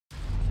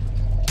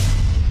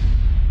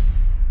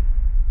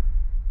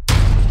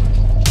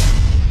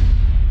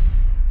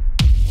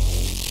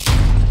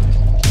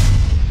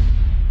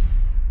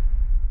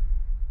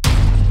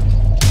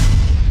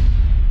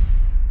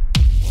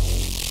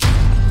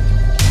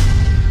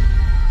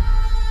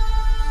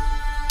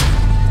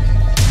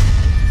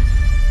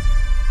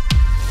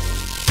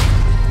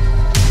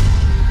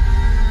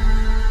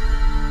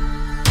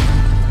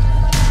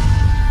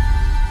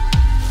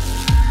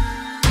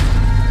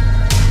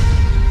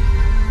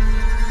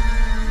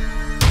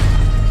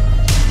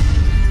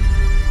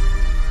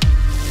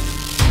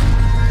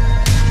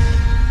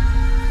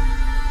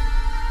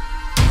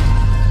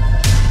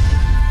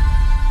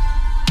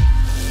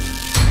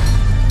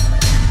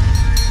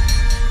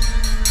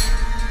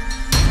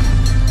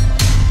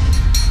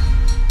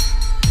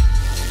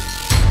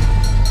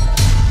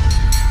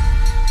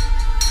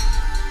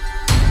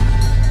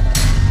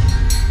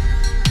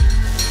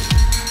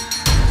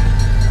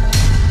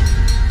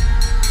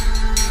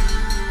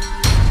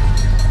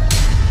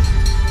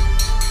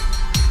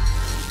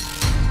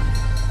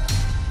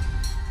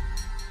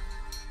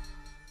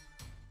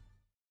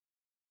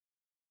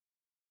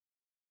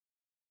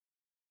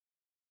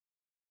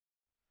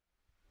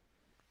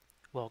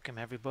Welcome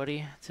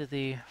everybody to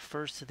the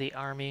first of the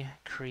army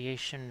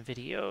creation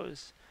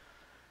videos.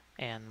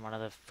 And one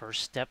of the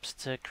first steps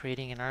to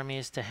creating an army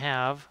is to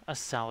have a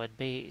solid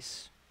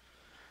base.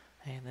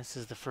 And this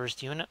is the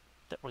first unit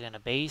that we're going to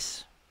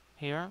base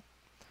here.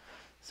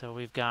 So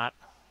we've got,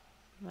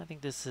 I think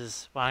this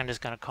is, well, I'm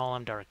just going to call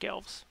them Dark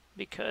Elves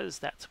because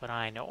that's what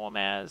I know them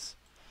as.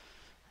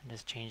 I'm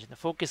just changing the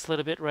focus a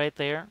little bit right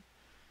there.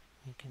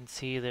 You can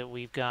see that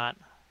we've got,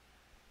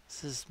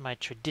 this is my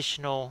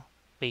traditional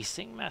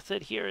basing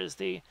method. Here is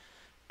the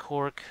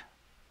cork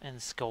and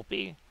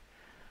Sculpey,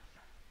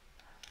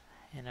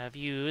 and I've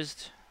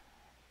used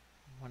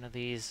one of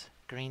these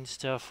Green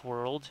Stuff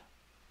World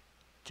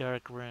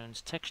Dark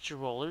Runes texture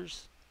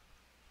rollers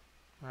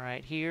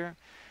right here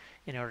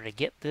in order to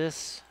get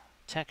this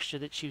texture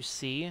that you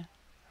see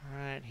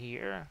right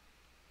here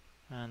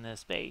on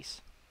this base.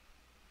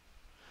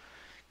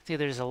 See,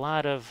 there's a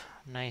lot of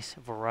nice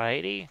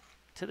variety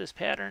to this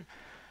pattern.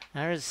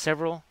 Now, there's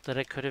several that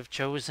I could have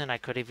chosen. I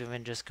could have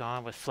even just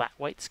gone with flat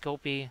white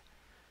Sculpey,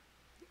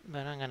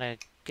 but I'm going to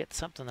get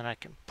something that I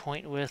can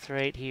point with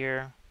right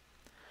here.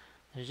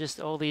 There's just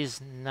all these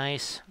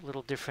nice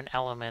little different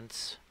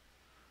elements.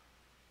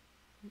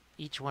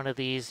 Each one of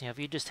these, if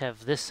you just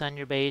have this on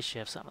your base, you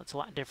have something that's a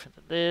lot different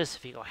than this.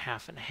 If you go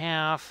half and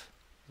half,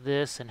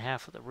 this and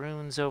half of the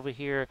runes over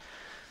here.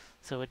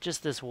 So with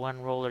just this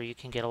one roller, you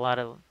can get a lot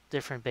of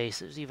different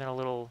bases, even a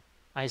little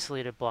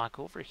isolated block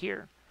over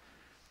here.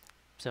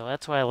 So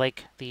that's why I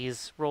like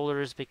these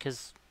rollers,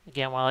 because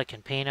again, while I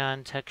can paint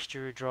on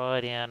texture, draw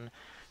it in,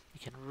 you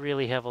can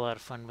really have a lot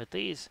of fun with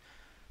these.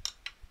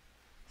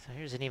 So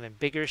here's an even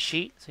bigger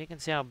sheet, so you can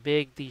see how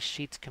big these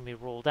sheets can be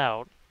rolled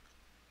out.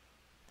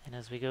 And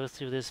as we go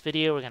through this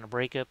video, we're going to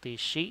break up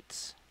these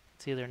sheets.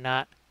 See, they're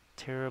not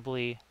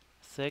terribly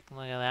thick.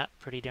 Look at that,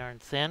 pretty darn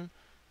thin.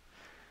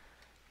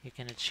 You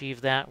can achieve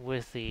that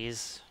with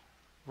these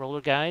roller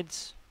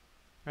guides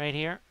right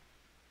here.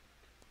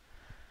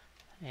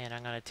 And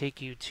I'm going to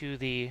take you to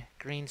the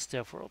Green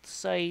Stuff World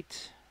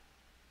site.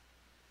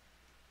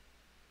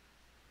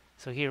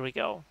 So here we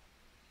go.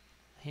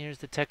 Here's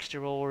the texture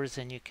rollers,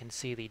 and you can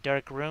see the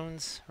dark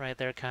runes right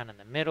there kind of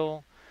in the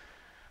middle.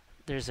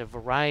 There's a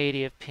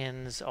variety of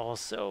pins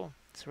also.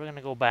 So we're going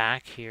to go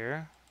back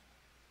here.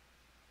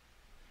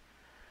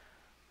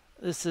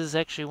 This is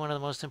actually one of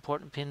the most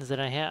important pins that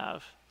I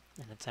have.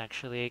 And it's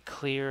actually a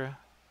clear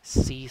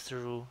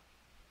see-through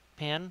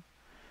pin.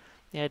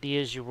 The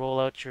idea is you roll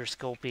out your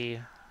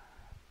Sculpey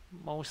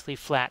mostly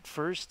flat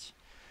first,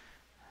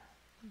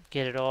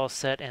 get it all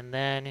set, and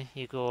then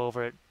you go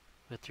over it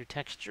with your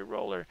texture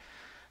roller.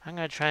 I'm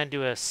going to try and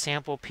do a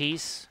sample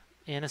piece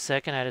in a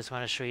second. I just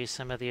want to show you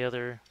some of the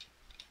other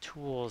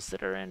tools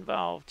that are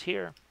involved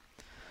here.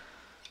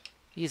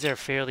 These are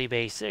fairly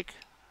basic.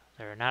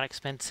 They're not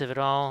expensive at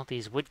all.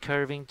 These wood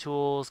carving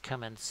tools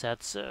come in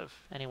sets of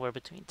anywhere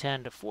between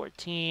 10 to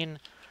 14.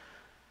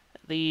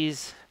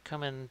 These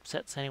come in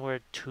sets anywhere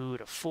 2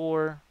 to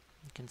 4.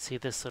 You can see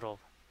this little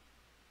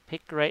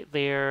pick right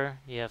there.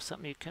 You have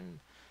something you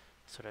can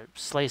sort of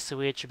slice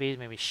away at your base,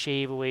 maybe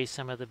shave away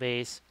some of the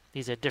base.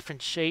 These are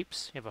different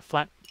shapes. You have a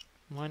flat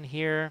one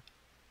here,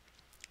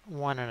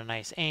 one at a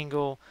nice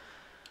angle,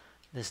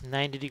 this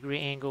 90-degree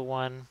angle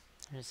one.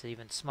 There's an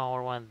even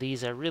smaller one.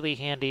 These are really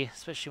handy,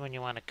 especially when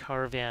you want to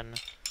carve in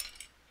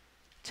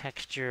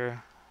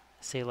texture,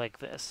 say like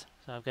this.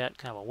 So I've got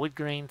kind of a wood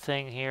grain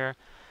thing here.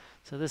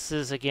 So this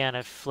is, again,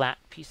 a flat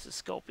piece of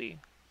Sculpey.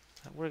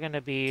 We're going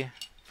to be,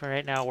 for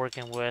right now,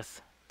 working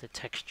with the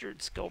textured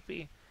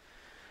Sculpey.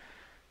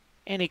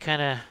 Any kind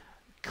of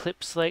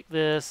clips like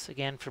this,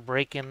 again, for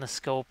breaking the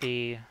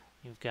Sculpey,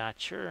 you've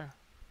got your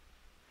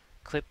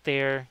clip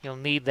there. You'll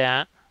need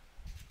that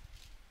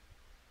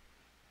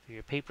for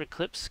your paper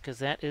clips, because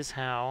that is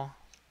how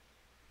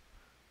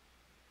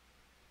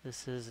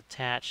this is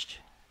attached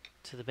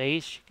to the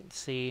base. You can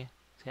see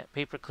it's got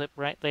paper clip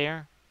right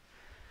there.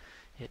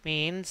 It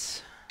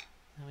means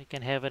we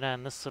can have it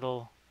on this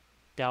little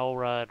dowel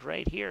rod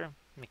right here.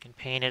 We can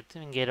paint it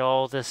and get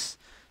all this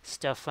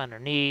stuff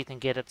underneath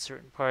and get at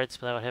certain parts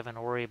without having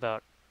to worry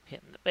about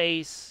hitting the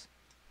base.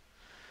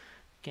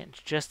 Again,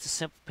 just a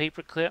simple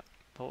paper clip,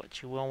 but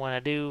what you will want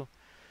to do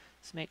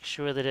is make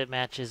sure that it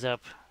matches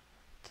up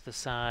to the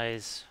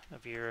size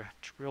of your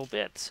drill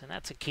bits, and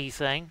that's a key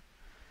thing.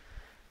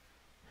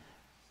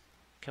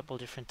 A couple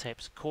different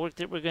types of cork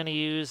that we're going to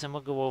use, and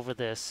we'll go over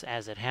this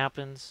as it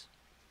happens.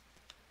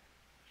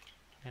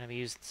 I'm going to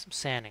be using some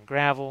sand and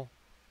gravel.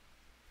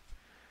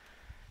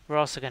 We're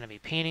also going to be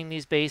painting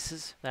these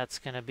bases. That's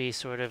going to be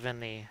sort of in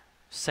the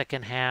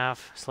second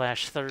half /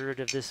 third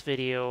of this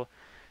video.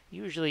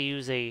 Usually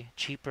use a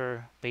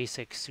cheaper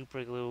basic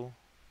super glue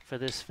for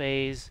this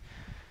phase.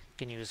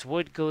 You can use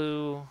wood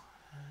glue.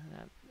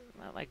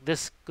 I like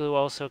this glue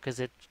also because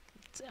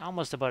it's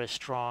almost about as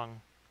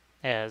strong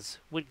as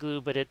wood glue,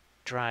 but it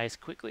dries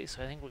quickly.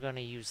 So I think we're going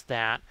to use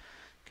that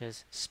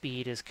because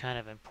speed is kind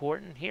of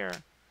important here.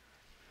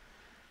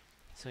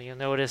 So you'll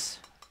notice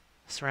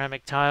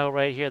ceramic tile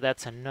right here.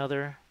 That's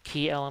another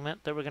key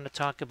element that we're going to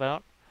talk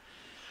about.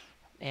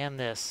 And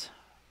this,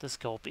 the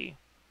Sculpey.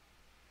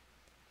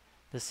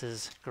 This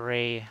is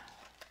gray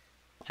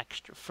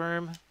extra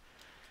firm.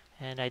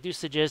 And I do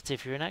suggest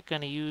if you're not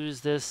going to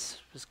use this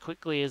as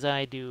quickly as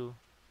I do,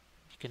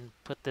 you can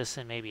put this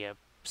in maybe a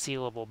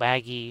sealable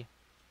baggie,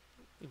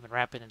 even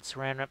wrap it in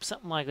saran wrap,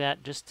 something like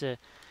that, just to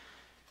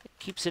it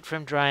keeps it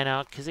from drying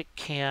out, because it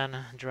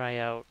can dry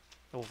out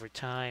over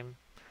time.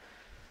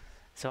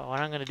 So what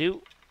I'm going to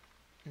do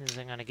is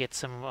I'm going to get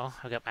some, well,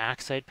 I've got my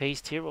oxide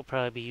paste here. We'll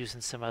probably be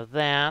using some of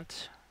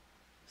that.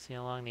 See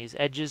along these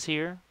edges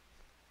here.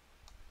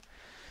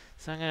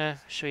 So I'm going to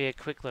show you a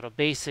quick little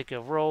basic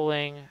of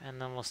rolling, and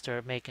then we'll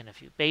start making a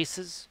few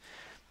bases.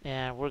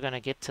 And we're going to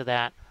get to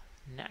that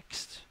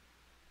next.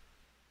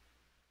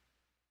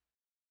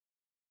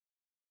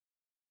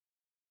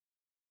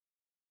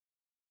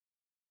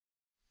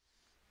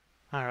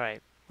 All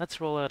right, let's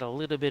roll out a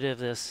little bit of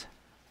this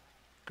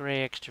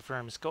gray extra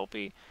firm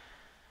Sculpey.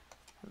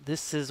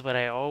 This is what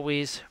I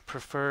always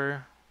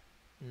prefer,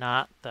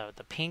 not the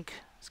pink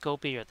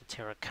Sculpey or the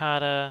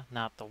terracotta,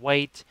 not the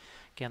white.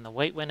 Again, the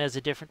white one has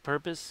a different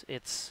purpose.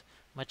 It's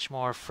much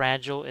more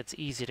fragile. It's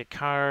easy to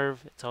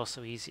carve. It's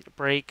also easy to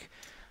break.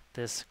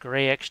 This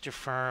gray extra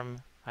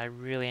firm, I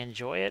really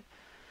enjoy it.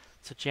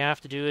 So what you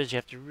have to do is you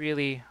have to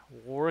really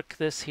work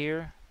this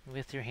here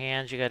with your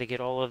hands. You got to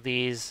get all of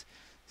these.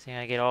 See,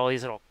 I get all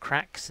these little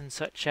cracks and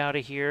such out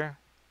of here.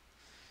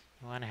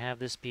 You want to have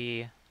this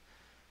be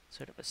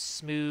sort of a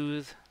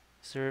smooth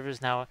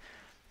surface. Now,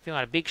 if you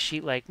want a big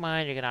sheet like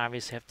mine, you're going to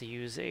obviously have to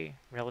use a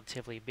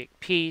relatively big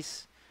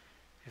piece.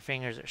 If your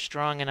fingers are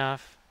strong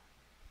enough,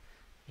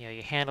 you know,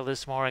 you handle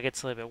this more, it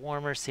gets a little bit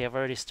warmer. See, I've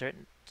already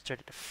started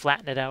to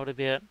flatten it out a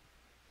bit.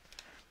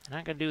 I'm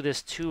not going to do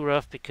this too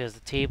rough because the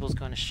table's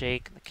going to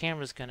shake, and the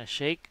camera's going to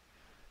shake.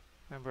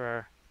 Remember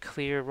our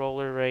clear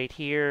roller right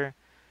here.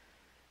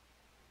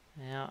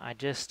 Now I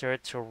just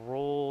start to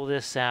roll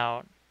this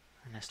out,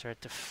 and I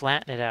start to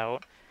flatten it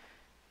out,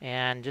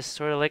 and just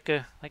sort of like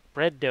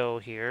bread dough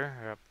here,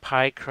 or a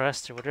pie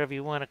crust, or whatever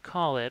you want to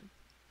call it.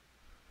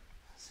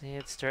 See,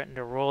 it's starting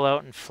to roll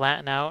out and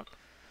flatten out,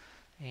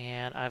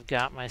 and I've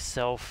got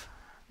myself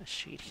a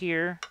sheet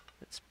here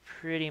that's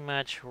pretty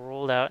much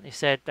rolled out. And you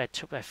said I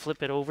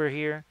flip it over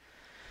here.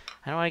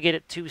 I don't want to get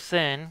it too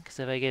thin, because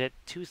if I get it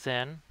too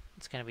thin,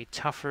 it's going to be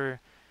tougher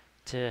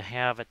to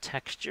have a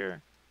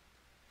texture.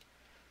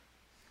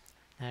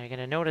 Now you're going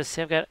to notice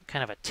I've got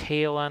kind of a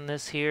tail on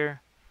this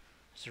here.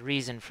 There's a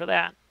reason for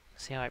that.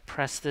 See how I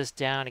press this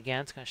down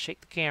again? It's going to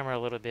shake the camera a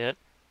little bit.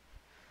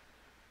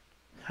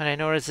 And I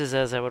noticed is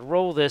as I would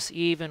roll this,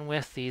 even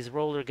with these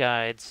roller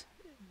guides,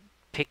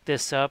 pick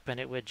this up and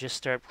it would just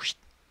start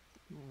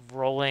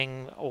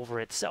rolling over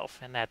itself.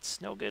 And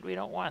that's no good. We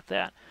don't want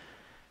that.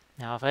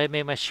 Now if I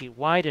made my sheet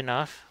wide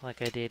enough,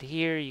 like I did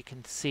here, you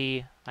can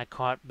see I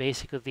caught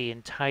basically the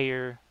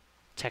entire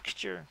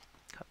texture.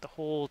 Caught the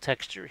whole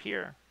texture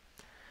here.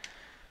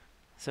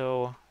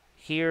 So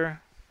here,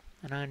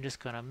 and I'm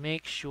just going to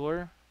make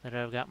sure that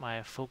I've got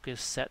my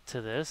focus set to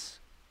this,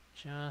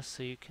 just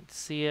so you can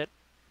see it.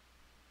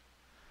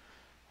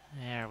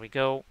 There we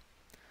go.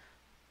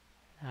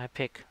 I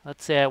pick,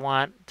 let's say I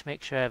want to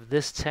make sure I have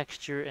this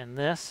texture and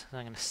this. So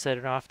I'm going to set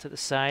it off to the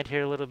side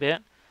here a little bit.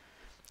 I'm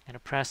going to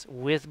press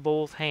with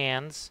both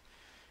hands.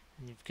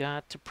 And you've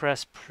got to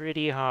press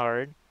pretty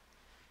hard.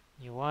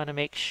 You want to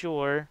make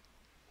sure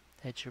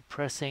that you're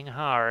pressing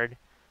hard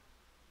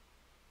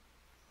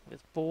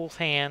with both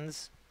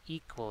hands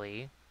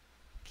equally.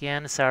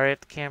 Again, sorry if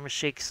the camera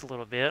shakes a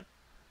little bit.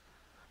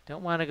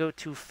 Don't want to go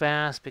too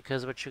fast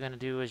because what you're going to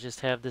do is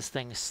just have this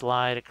thing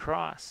slide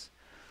across.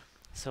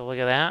 So look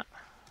at that.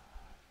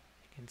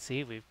 You can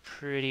see we've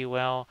pretty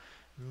well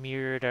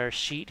mirrored our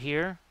sheet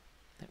here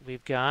that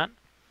we've got.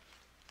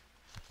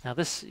 Now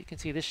this, you can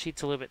see this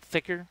sheet's a little bit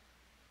thicker.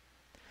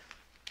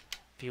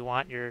 If you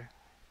want your,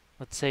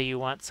 let's say you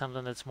want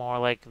something that's more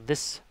like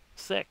this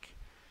thick.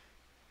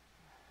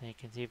 And you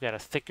can see you've got a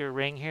thicker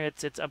ring here.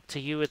 It's up to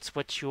you. It's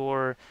what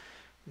your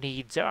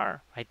needs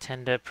are. I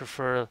tend to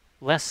prefer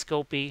less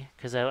Sculpey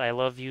because I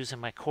love using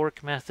my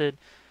cork method.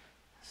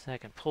 So I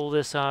can pull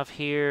this off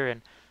here,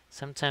 and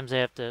sometimes I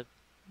have to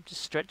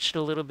just stretch it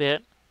a little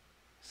bit.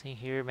 See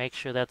here, make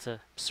sure that's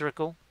a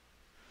circle.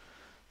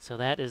 So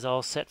that is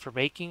all set for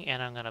baking,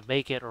 and I'm going to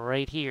bake it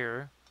right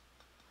here.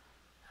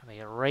 I'll make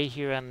it right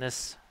here on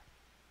this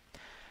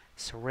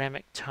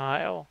ceramic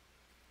tile.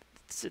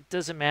 It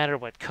doesn't matter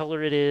what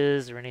color it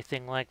is or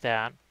anything like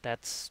that.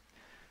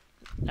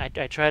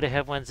 I try to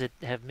have ones that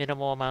have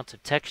minimal amounts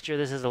of texture.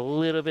 This is a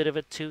little bit of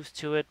a tooth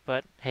to it,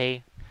 but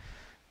hey,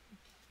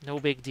 no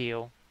big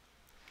deal.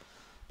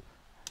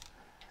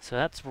 So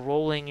that's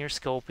rolling your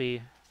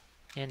Sculpey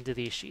into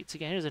these sheets.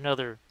 Again, here's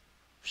another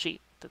sheet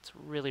that's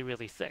really,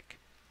 really thick.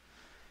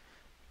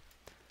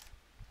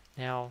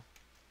 Now,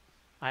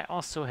 I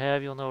also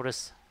have, you'll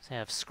notice, I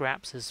have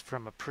scraps is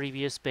from a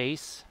previous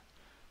base.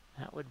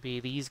 That would be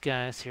these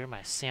guys here,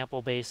 my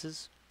sample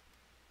bases.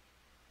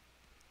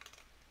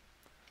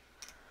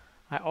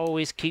 I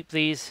always keep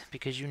these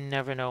because you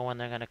never know when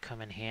they're going to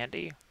come in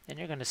handy. And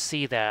you're going to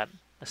see that,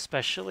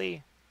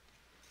 especially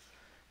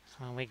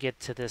when we get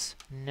to this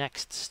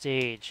next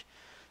stage.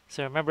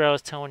 So remember I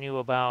was telling you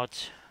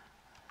about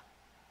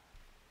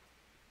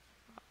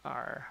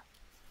our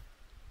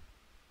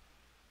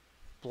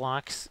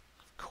blocks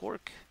of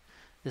cork.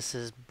 This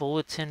is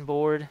bulletin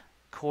board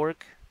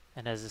cork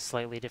and has a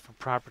slightly different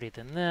property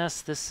than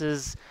this.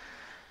 It's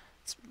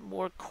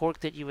more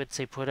cork that you would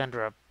say put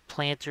under a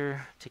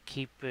planter to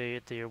keep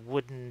your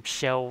wooden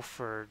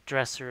shelf or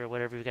dresser or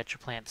whatever you got your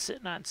plant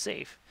sitting on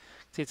safe.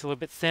 See, it's a little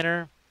bit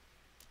thinner.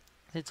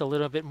 It's a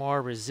little bit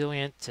more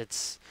resilient.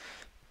 It's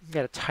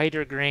got a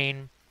tighter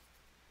grain.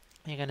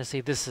 You're going to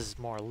see this is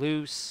more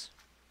loose.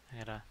 I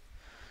got a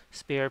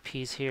spare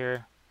piece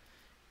here.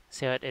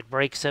 See how it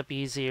breaks up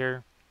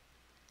easier.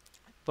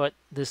 But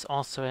this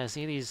also has,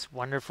 see these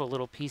wonderful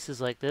little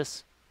pieces like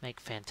this make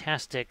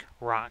fantastic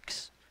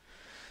rocks.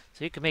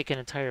 So you can make an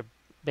entire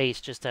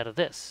base just out of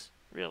this,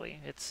 really.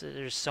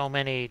 There's so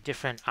many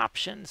different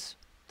options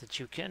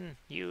that you can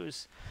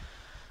use.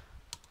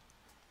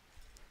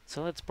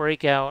 So let's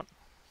break out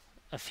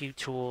a few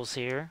tools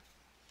here.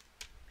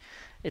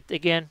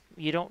 Again,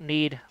 you don't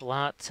need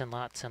lots and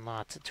lots and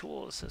lots of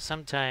tools. So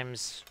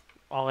sometimes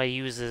all I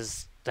use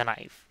is the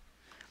knife.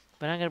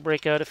 But I'm going to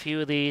break out a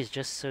few of these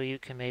just so you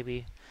can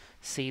maybe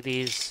see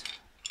these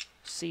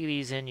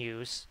in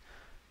use.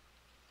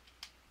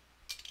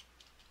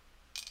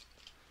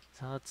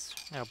 So let's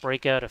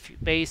break out a few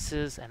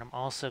bases, and I'm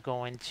also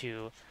going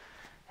to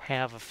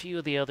have a few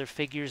of the other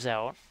figures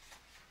out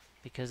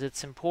because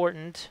it's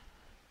important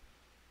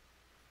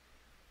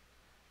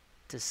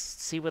to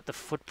see what the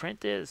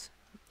footprint is.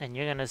 And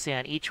you're going to see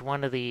on each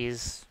one of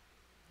these,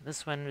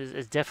 this one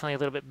is definitely a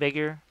little bit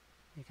bigger.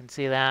 You can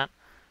see that.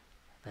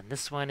 Then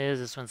this one's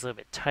a little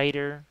bit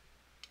tighter.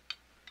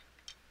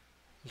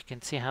 You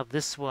can see how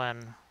this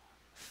one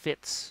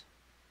fits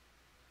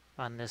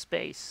on this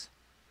base.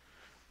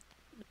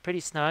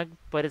 Pretty snug,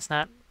 but it's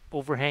not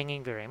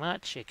overhanging very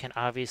much. It can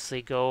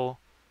obviously go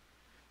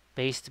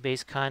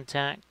base-to-base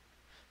contact.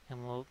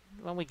 And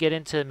when we get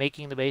into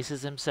making the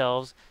bases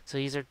themselves, so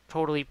these are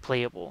totally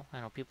playable. I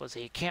know people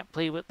say you can't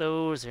play with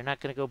those, they're not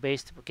going to go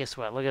base to, but guess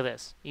what? Look at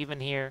this.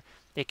 Even here,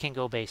 it can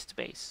go base to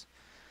base.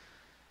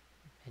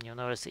 And you'll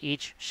notice that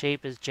each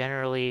shape is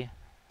generally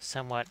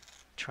somewhat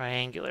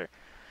triangular.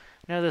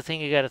 Another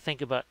thing you got to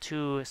think about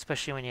too,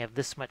 especially when you have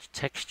this much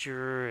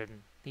texture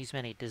and these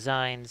many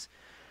designs,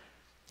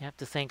 you have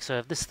to think, so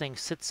if this thing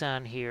sits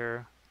on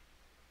here,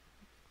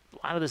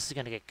 a lot of this is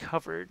going to get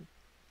covered.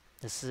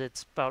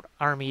 It's about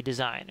army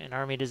design, and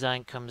army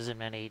design comes in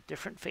many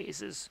different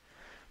phases,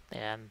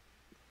 and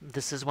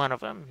this is one of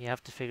them. You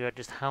have to figure out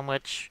just how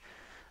much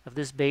of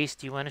this base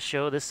do you want to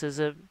show.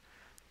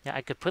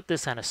 I could put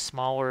this on a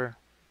smaller,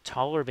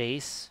 taller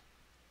base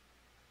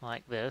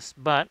like this,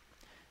 but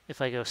if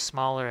I go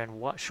smaller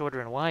and shorter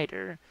and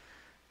wider,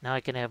 now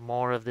I can have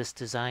more of this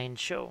design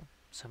show.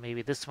 So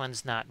maybe this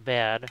one's not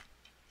bad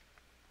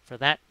for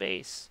that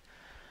base.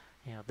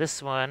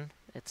 This one,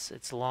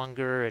 it's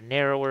longer and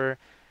narrower.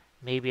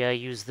 Maybe I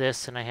use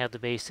this and I have the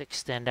base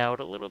extend out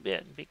a little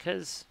bit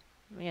because,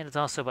 man, it's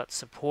also about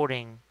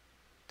supporting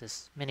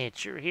this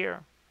miniature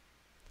here.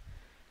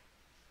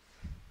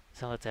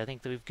 So I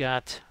think that we've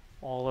got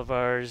all of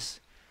ours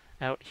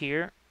out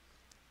here.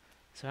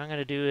 So what I'm going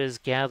to do is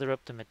gather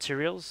up the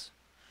materials,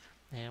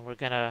 and we're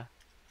going to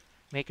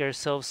make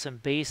ourselves some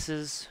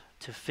bases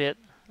to fit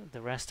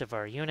the rest of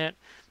our unit.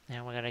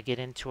 And we're going to get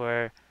into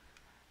our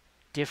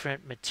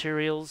different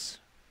materials,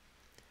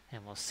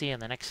 and we'll see in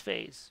the next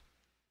phase.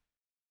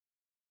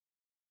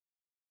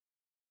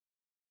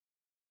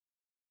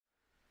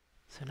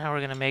 So now we're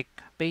going to make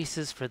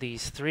bases for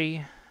these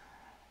three,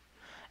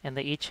 and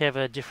they each have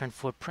a different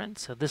footprint.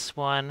 So this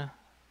one,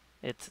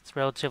 it's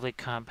relatively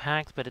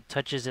compact, but it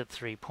touches at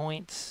 3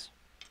 points.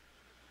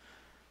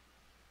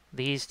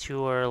 These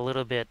two are a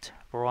little bit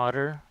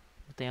broader,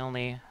 but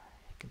you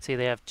can see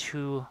they have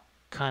 2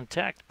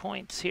 contact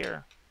points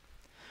here.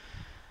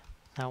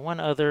 Now one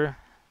other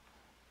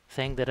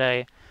thing that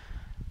I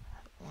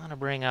want to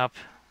bring up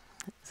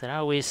is that I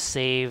always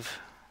save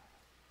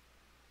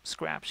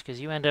scraps,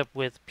 because you end up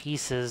with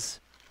pieces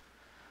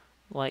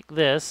like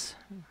this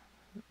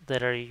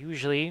that are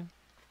usually,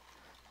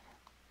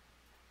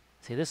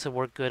 see, this will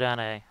work good on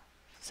a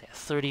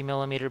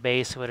 30mm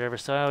base or whatever,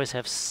 so I always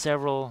have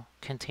several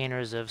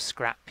containers of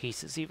scrap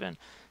pieces, even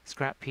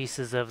scrap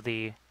pieces of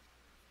the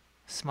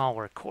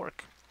smaller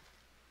cork.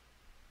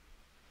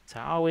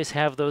 So I always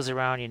have those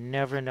around. You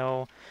never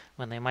know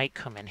when they might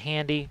come in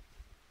handy.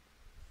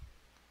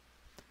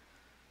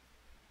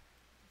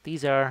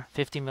 These are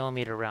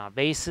 50mm round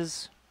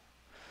bases.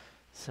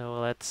 So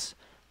let's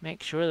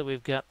make sure that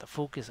we've got the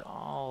focus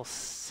all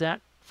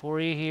set for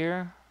you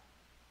here.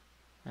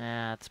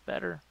 That's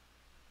better.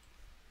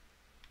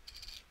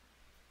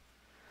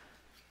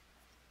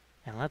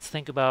 And let's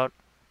think about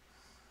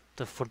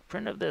the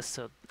footprint of this.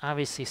 So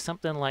obviously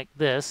something like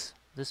this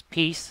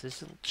piece,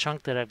 this little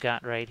chunk that I've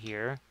got right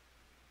here,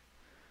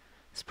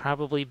 is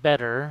probably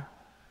better,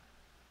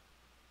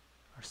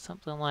 or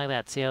something like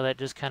that. See how that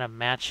just kind of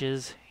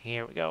matches?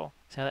 Here we go.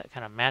 See how that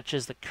kind of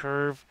matches the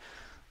curve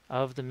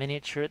of the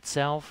miniature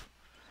itself?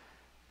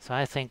 So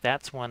I think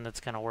that's one that's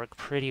going to work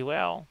pretty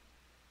well.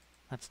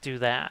 Let's do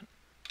that.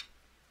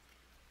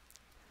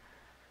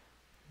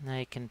 Now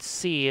you can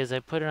see as I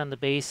put it on the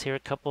base here, a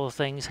couple of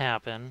things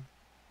happen.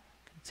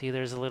 You can see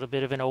there's a little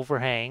bit of an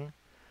overhang.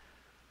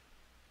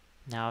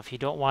 Now if you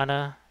don't want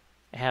to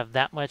have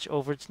that much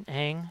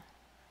overhang,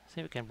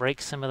 see if we can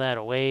break some of that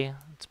away.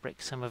 Let's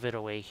break some of it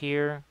away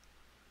here.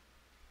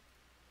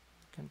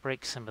 We can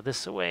break some of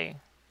this away.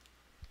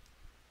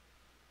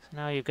 So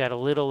now you've got a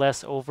little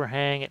less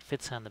overhang. It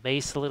fits on the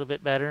base a little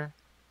bit better.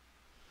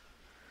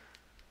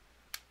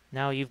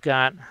 Now you've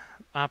got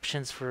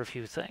options for a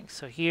few things.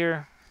 So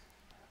here,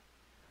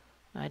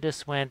 I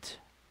just went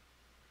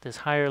this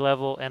higher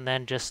level and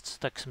then just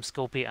stuck some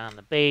Sculpey on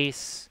the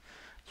base.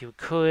 You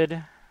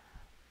could,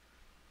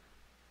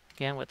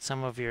 again, with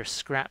some of your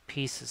scrap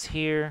pieces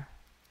here.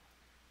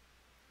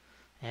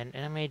 And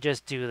I may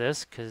just do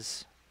this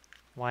because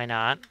why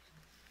not?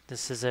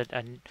 This is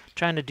I'm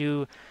trying to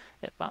do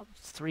about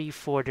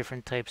 3-4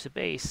 different types of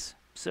base.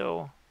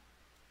 So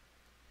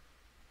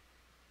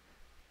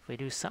if we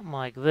do something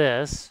like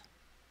this,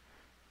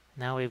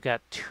 now we've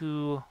got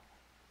 2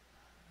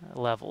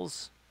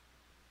 levels.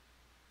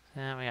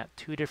 And we got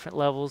 2 different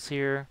levels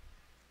here.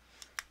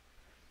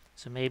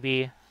 So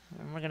maybe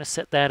we're going to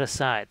set that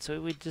aside.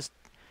 So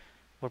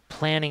we're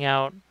planning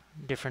out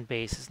different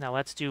bases. Now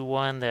let's do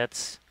one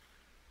that's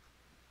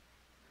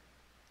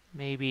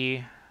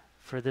maybe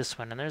for this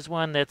one. And there's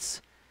one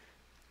that's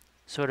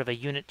sort of a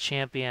unit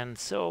champion.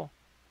 So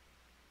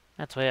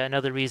that's why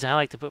another reason I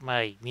like to put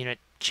my unit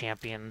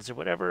champions or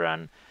whatever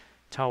on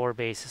tower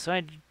bases. So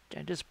I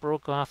just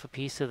broke off a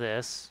piece of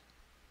this.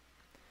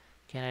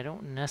 Again, I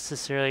don't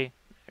necessarily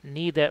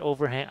need that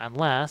overhang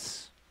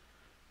unless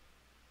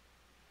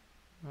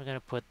we're going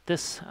to put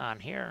this on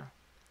here.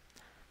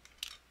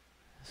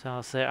 So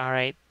I'll say, all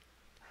right,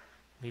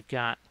 we've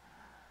got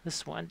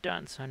this one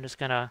done. So I'm just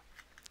going to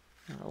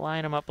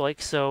line them up like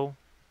so.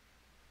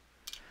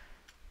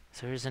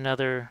 So here's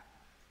another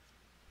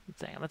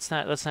thing. Let's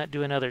not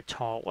do another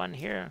tall one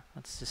here.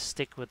 Let's just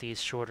stick with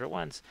these shorter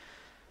ones.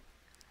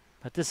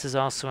 But this is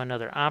also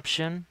another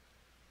option.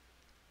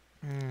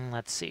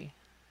 Let's see.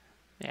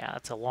 Yeah,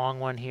 that's a long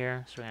one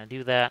here, so we're going to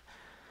do that.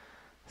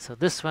 So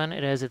this one,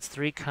 it has its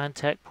 3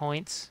 contact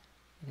points.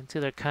 You can see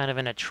they're kind of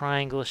in a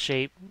triangle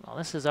shape. Well,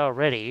 this is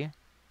already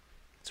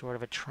sort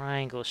of a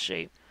triangle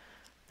shape.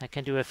 I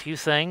can do a few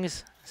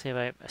things. See if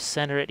I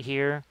center it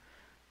here.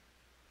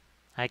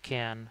 I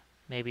can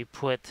maybe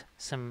put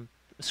some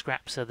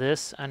scraps of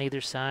this on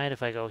either side.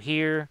 If I go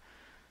here,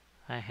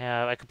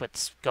 I could put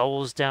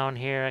skulls down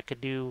here. I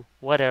could do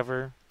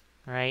whatever,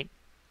 right?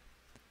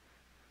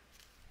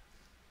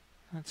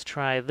 Let's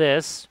try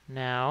this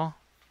now.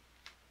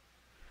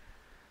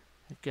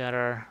 We've got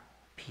our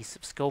piece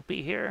of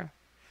Sculpey here.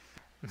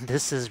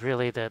 This is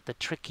really the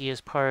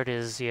trickiest part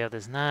is you have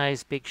this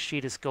nice big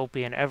sheet of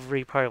Sculpey in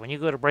every part. When you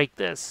go to break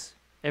this,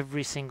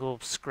 every single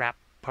scrap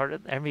part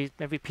of every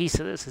piece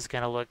of this is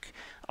going to look,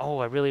 oh,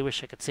 I really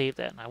wish I could save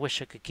that, and I wish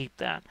I could keep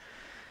that.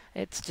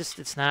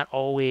 It's not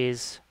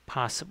always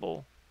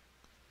possible.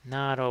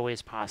 Not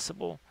always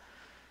possible.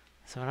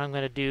 So what I'm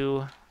going to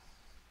do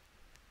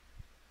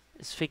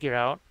is figure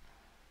out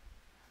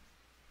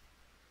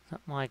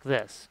something like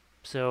this.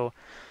 So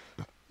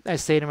I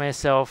say to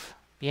myself,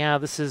 yeah,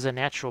 this is a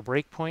natural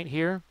breakpoint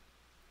here,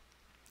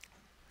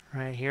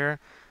 right here,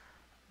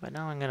 but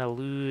now I'm going to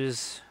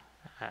lose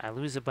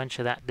a bunch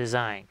of that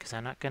design because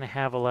I'm not going to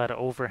have a lot of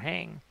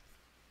overhang.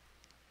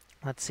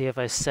 Let's see if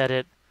I set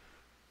it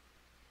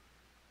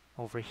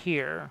over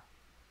here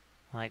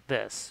like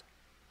this.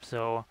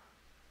 So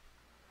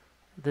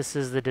this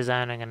is the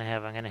design I'm going to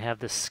have. I'm going to have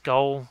the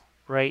skull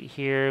right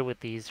here with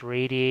these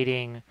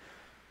radiating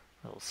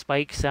little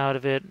spikes out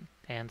of it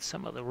and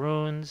some of the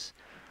runes.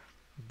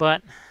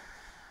 But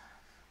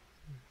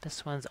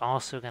this one's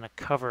also going to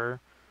cover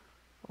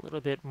a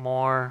little bit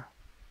more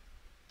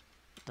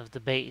of the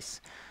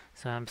base.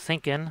 So I'm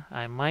thinking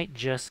I might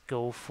just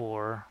go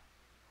for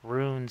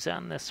runes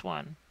on this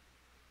one.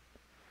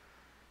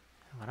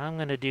 What I'm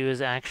going to do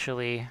is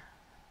actually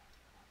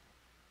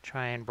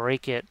try and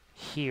break it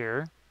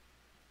here.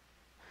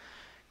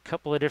 A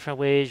couple of different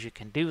ways you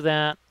can do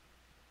that.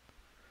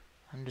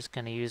 I'm just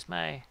going to use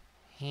my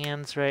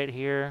hands right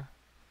here.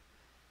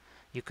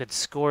 You could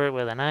score it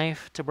with a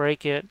knife to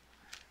break it.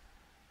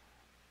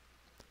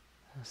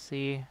 Let's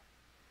see.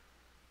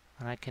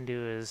 What I can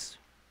do is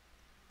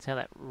see how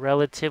that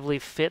relatively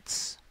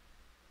fits.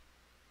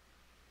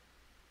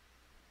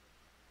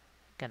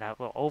 Got a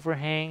little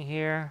overhang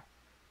here.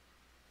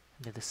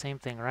 Do the same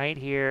thing right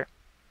here.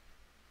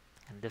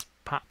 And just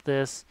pop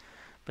this.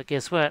 But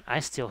guess what? I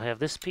still have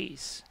this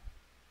piece.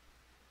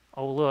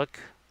 Oh, look.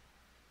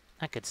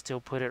 I could still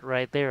put it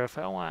right there if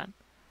I want.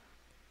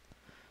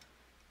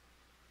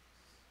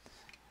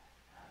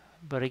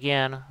 But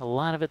again, a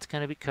lot of it's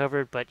going to be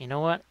covered. But you know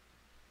what?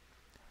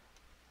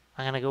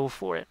 I'm going to go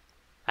for it.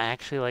 I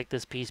actually like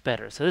this piece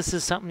better. So this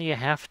is something you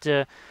have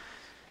to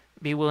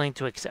be willing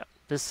to accept.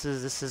 This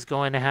is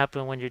going to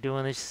happen when you're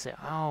doing this. You say,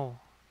 oh,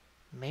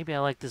 maybe I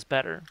like this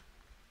better.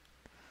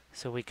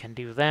 So we can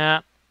do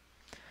that.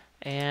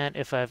 And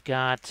if I've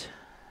got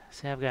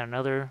See, I've got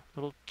another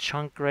little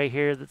chunk right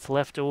here that's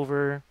left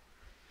over.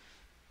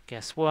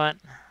 Guess what?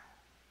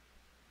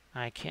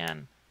 I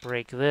can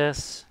break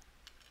this.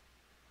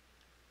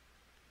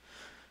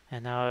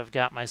 And now I've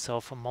got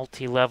myself a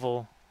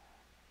multi-level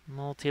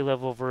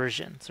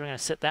version. So we're going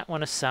to set that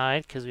one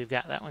aside because we've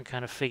got that one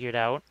kind of figured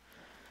out.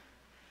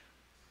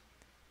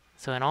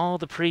 So in all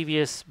the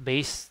previous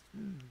base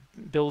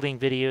building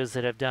videos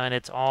that I've done,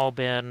 it's all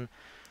been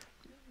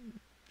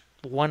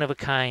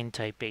one-of-a-kind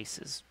type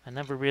bases. I've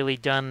never really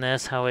done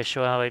this, how I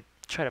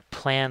try to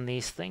plan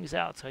these things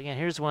out. So again,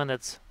 here's one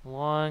that's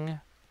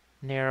long,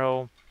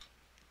 narrow,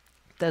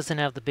 doesn't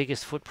have the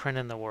biggest footprint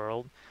in the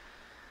world.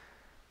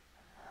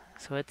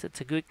 So it's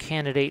a good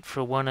candidate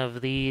for one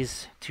of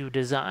these two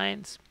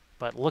designs.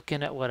 But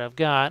looking at what I've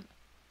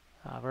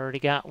already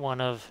got one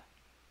of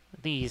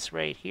these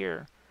right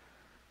here.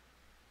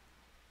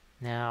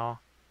 Now,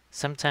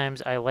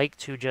 sometimes I like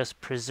to just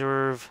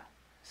preserve.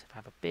 So if I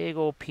have a big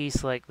old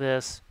piece like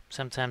this,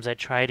 sometimes I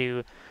try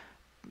to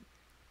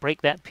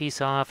break that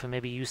piece off and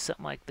maybe use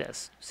something like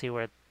this. See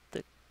where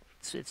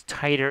it's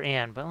tighter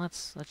in. But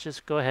let's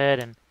just go ahead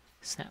and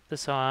snap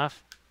this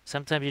off.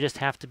 Sometimes you just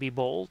have to be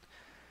bold.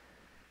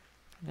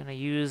 I'm going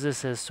to use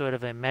this as sort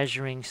of a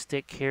measuring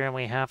stick here, and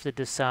we have to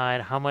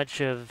decide how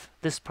much of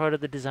this part of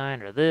the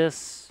design or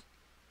this.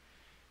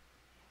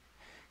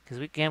 Because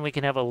we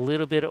can have a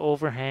little bit of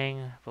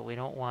overhang, but we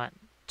don't want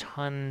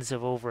tons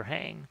of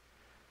overhang.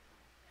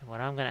 And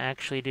what I'm going to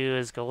actually do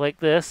is go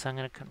like this. I'm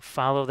going to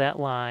follow that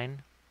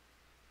line.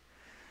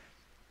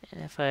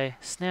 And if I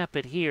snap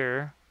it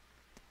here,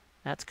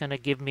 that's going to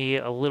give me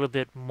a little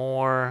bit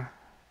more.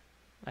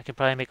 I could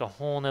probably make a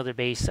whole nother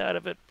base out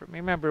of it. But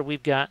remember,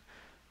 we've got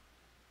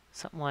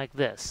something like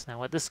this. Now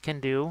what this can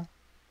do,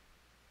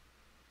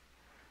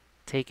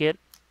 take it.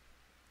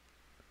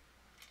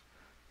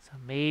 So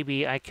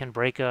maybe I can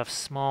break off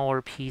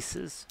smaller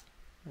pieces.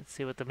 Let's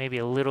see what maybe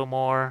a little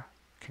more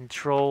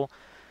control.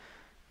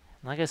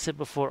 Like I said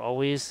before,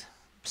 always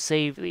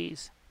save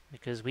these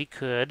because we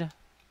could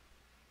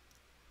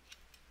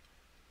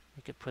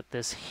put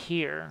this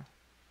here.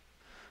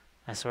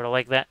 I sort of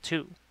like that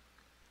too.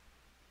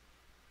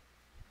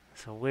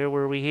 So where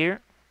were we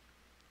here?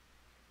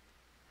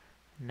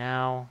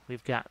 Now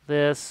we've got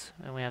this,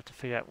 and we have to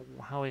figure out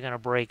how we're going to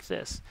break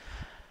this.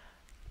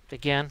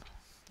 Again,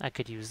 I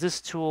could use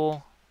this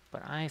tool,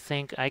 but I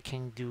think I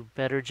can do a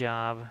better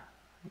job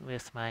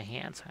with my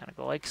hands. I'm going to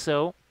go like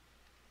so.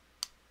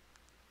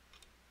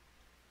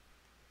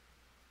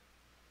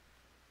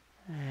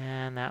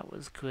 And that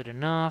was good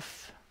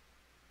enough.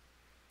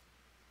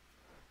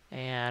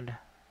 And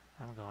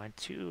I'm going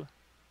to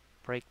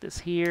break this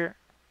here.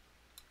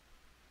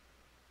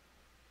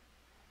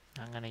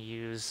 I'm going to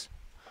use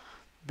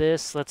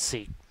this. Let's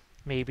see.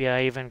 Maybe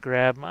I even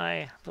grab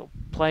my little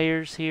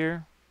pliers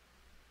here.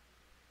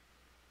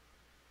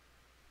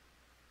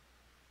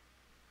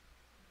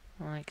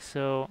 Like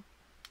so.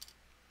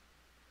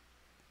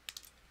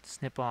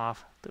 Snip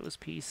off those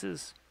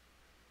pieces.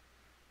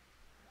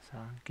 So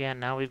again,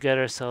 now we've got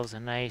ourselves a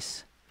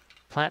nice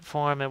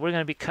platform, and we're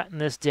going to be cutting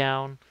this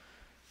down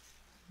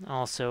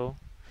also.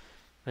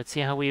 Let's see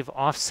how we've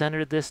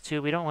off-centered this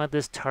too. We don't want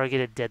this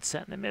targeted dead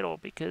set in the middle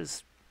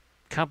because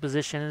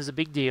composition is a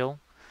big deal.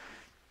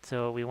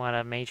 So we want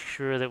to make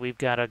sure that we've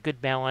got a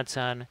good balance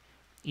on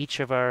each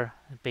of our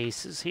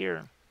bases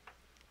here.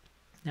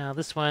 Now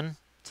this one,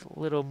 it's a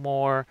little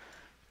more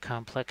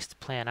complex to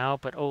plan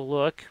out, but oh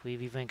look,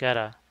 we've even got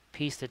a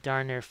piece that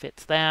darn near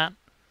fits that.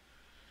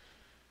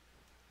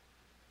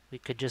 We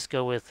could just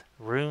go with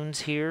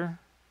runes here.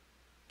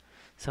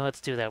 So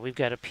let's do that. We've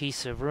got a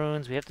piece of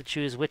runes. We have to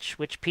choose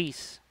which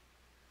piece,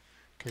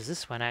 because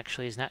this one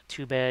actually is not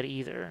too bad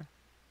either.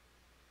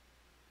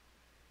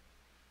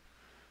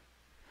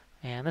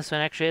 And this one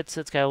actually, it's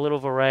got a little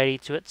variety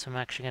to it, so I'm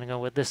actually going to go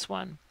with this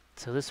one.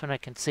 So this one I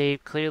can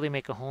save, clearly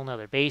make a whole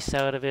nother base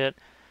out of it.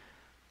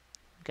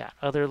 Got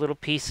other little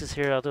pieces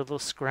here, other little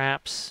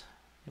scraps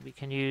that we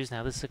can use.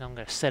 Now this is, I'm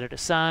going to set it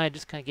aside,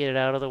 just kind of get it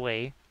out of the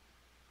way.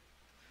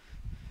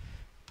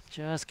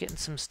 Just getting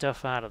some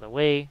stuff out of the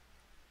way.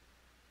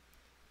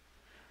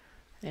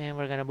 And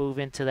we're going to move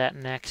into that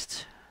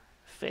next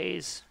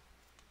phase.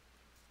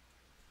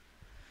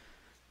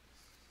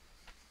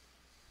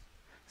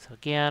 So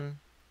again,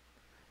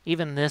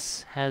 even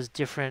this has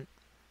different,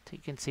 you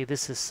can see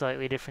this is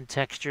slightly different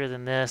texture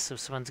than this. So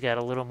this one's got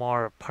a little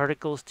more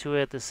particles to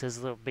it. This is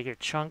a little bigger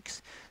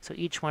chunks. So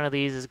each one of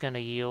these is going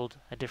to yield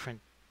a different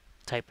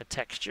type of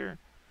texture.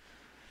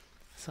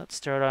 So let's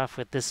start off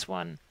with this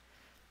one.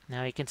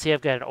 Now you can see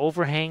I've got an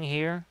overhang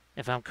here.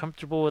 If I'm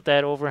comfortable with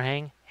that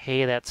overhang,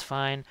 hey, that's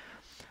fine.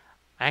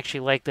 I actually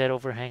like that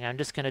overhang. I'm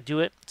just going to do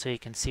it so you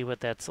can see what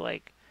that's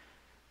like.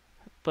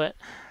 But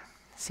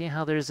see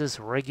how there's this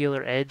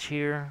regular edge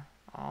here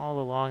all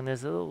along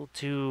this, a little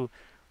too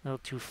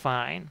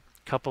fine.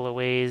 Couple of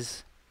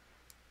ways.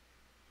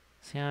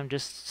 See how I'm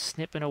just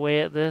snipping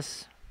away at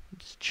this,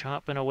 just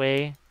chopping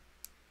away,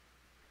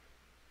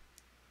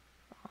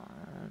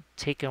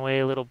 taking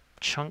away little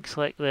chunks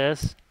like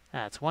this.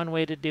 That's one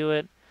way to do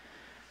it.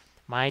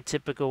 My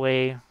typical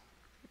way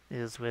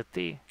is with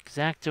the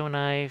X-Acto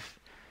knife.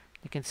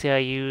 You can see I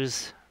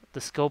use the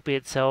Sculpey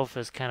itself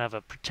as kind of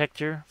a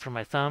protector for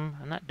my thumb.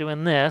 I'm not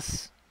doing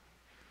this.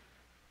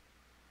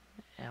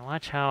 And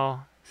watch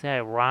how, see how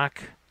I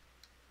rock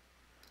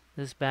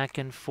this back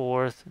and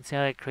forth. And see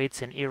how it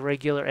creates an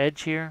irregular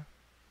edge here?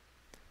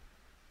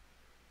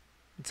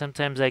 And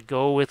sometimes I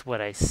go with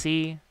what I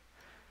see.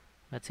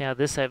 Let's see how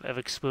this I've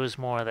exposed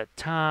more of the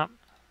top.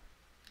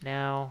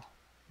 Now,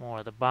 more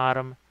of the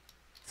bottom.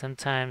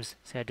 Sometimes,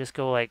 see, I just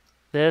go like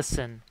this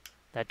and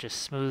that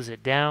just smooths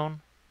it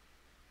down.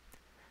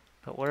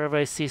 But wherever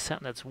I see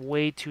something that's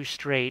way too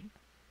straight,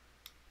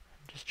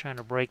 I'm just trying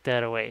to break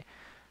that away.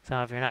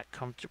 So if you're not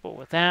comfortable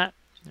with that,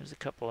 there's a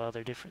couple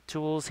other different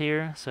tools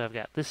here. So I've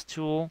got this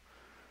tool.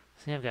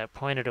 See, I've got it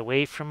pointed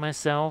away from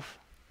myself.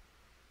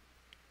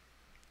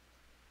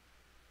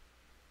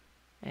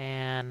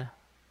 And you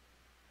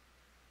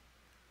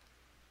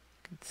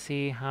can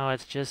see how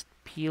it's just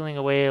peeling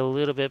away a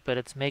little bit, but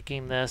it's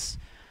making this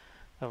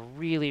a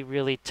really,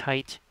 really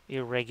tight,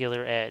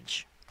 irregular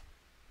edge.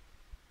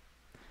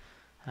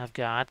 I've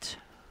got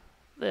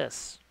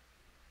this.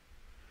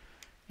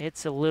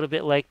 It's a little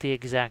bit like the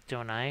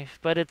X-Acto knife,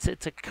 but it's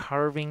a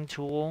carving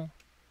tool.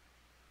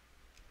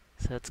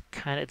 So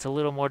it's a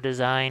little more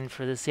designed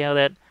for this. See how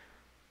that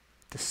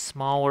the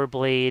smaller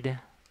blade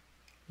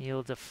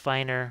yields a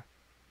finer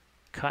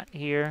cut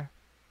here.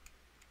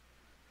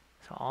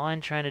 So all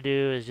I'm trying to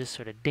do is just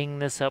sort of ding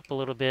this up a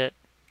little bit.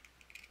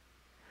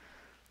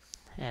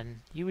 And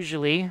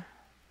usually,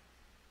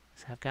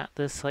 so I've got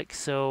this like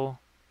so.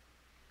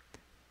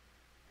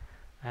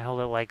 I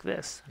hold it like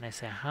this, and I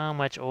say, how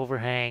much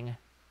overhang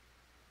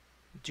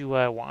do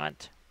I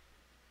want?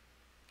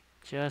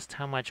 Just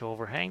how much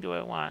overhang do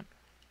I want?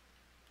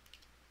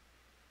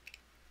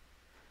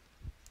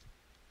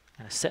 I'm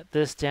going to set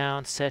this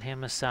down, set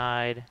him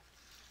aside.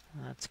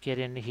 Let's get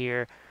into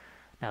here.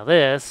 Now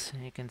this,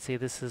 you can see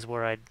this is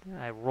where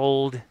I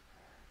rolled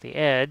the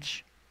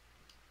edge.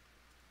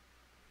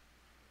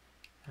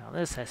 Now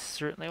this I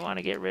certainly want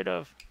to get rid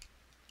of.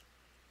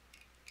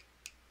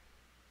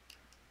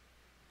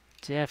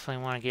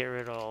 Definitely want to get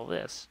rid of all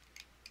this.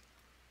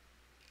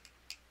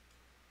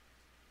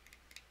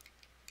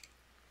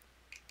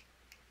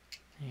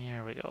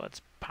 Here we go.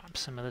 Let's pop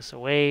some of this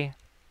away.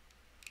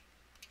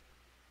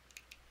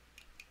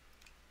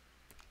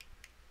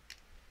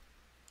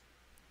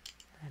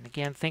 And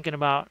again, thinking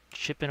about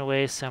chipping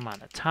away some on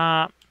the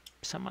top,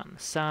 some on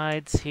the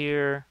sides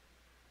here.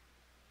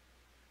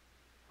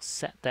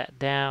 Set that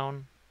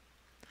down.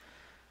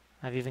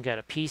 I've even got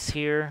a piece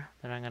here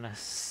that I'm going to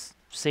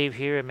save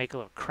here and make a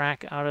little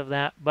crack out of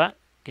that. But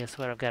guess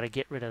what? I've got to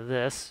get rid of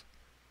this.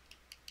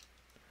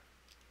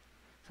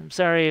 So I'm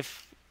sorry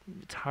if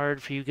it's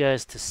hard for you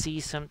guys to see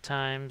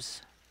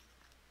sometimes.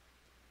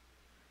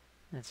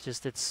 It's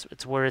just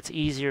it's where it's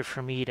easier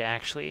for me to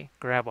actually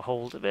grab a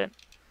hold of it.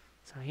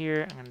 So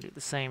here I'm going to do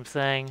the same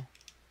thing.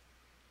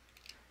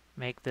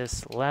 Make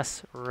this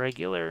less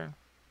regular.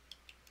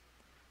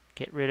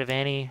 Get rid of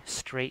any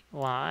straight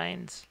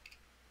lines.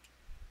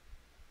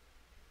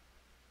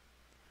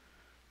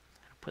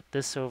 Put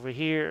this over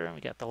here. We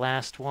got the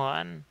last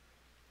one.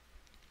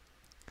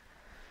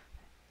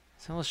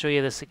 So we'll show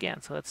you this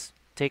again. So let's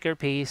take our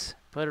piece,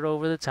 put it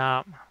over the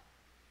top,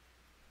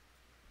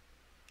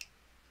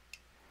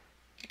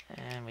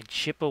 and we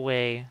chip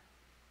away.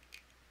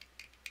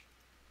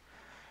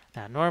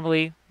 Now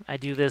normally I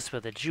do this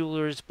with a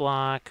jeweler's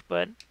block,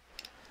 but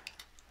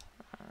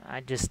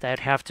I'd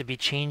have to be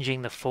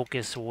changing the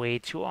focus way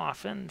too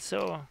often.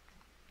 So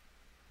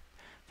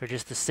for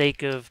just the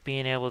sake of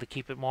being able to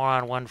keep it more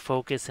on one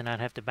focus and not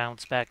have to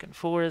bounce back and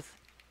forth,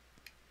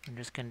 I'm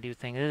just going to do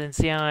things. And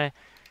see how I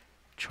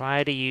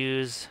try to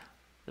use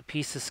the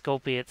piece of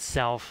Sculpey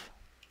itself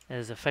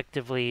as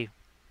effectively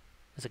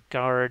as a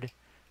guard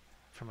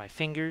for my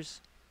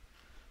fingers.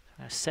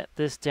 I'm going to set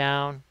this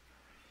down.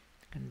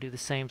 I'm going to do the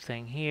same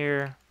thing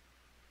here.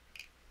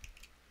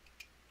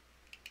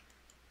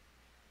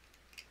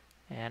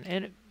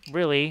 And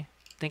really,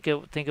 think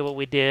of what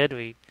we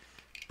did.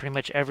 Pretty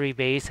much every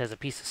base has a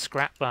piece of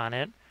scrap on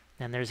it,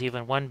 and there's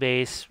even one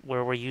base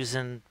where we're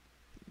using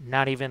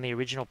not even the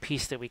original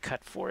piece that we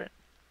cut for it.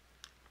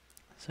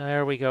 So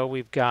there we go.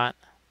 We've got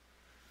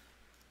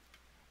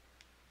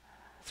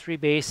 3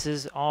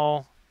 bases,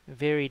 all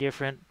very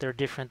different. They're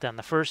different than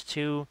the first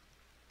 2.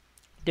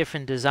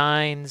 Different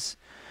designs.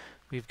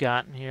 We've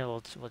got here.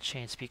 We'll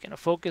change. Speaking of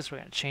focus, we're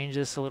going to change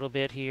this a little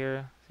bit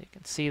here, so you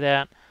can see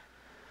that.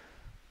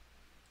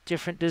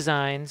 Different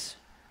designs.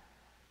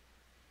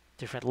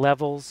 Different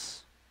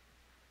levels,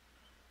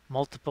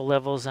 multiple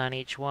levels on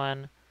each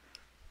one.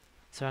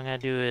 So what I'm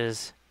going to do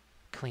is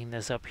clean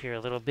this up here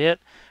a little bit.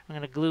 I'm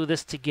going to glue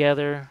this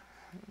together.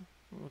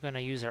 We're going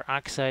to use our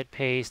oxide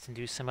paste and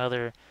do some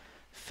other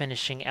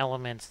finishing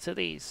elements to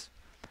these.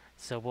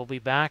 So we'll be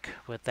back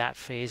with that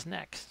phase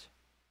next.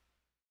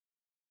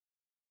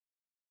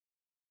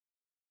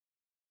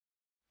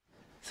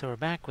 So we're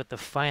back with the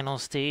final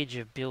stage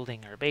of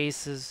building our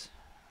bases,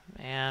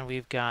 and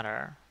we've got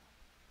our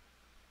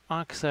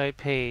oxide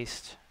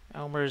paste,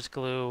 Elmer's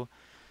glue,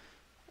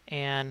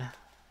 And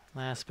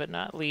last but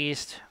not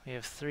least, we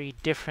have 3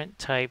 different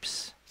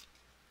types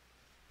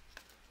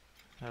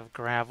of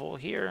gravel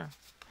here.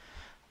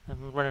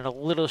 I'm running a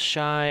little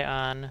shy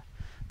on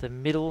the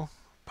middle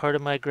part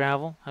of my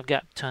gravel. I've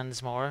got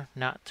tons more,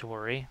 not to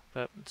worry,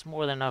 but it's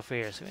more than enough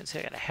here. So you can see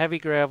I got a heavy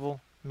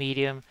gravel,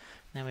 medium,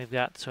 then we've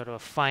got sort of a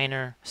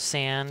finer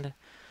sand.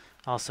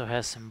 Also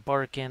has some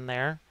bark in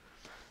there.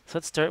 So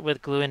let's start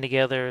with gluing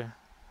together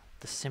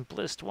the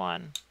simplest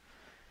one.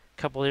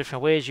 A couple of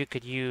different ways you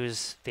could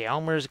use the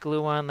Elmer's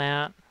glue on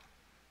that,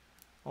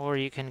 or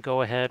you can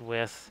go ahead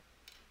with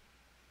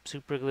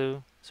super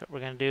glue. So what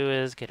we're going to do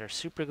is get our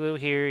super glue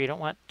here. You don't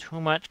want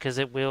too much because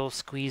it will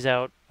squeeze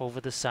out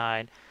over the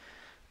side,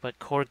 but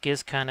cork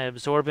is kind of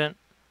absorbent,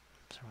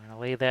 so we're going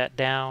to lay that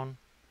down.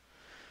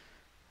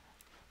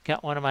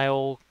 Got one of my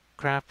old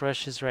craft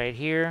brushes right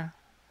here.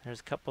 There's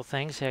a couple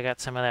things. See, I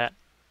got some of that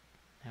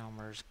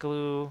Elmer's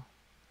glue.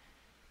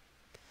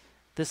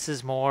 This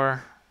is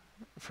more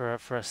for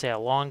say a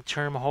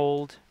long-term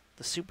hold.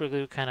 The super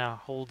glue kind of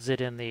holds it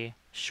in the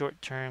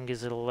short term,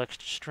 gives it a little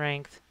extra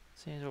strength.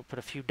 See, we'll put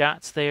a few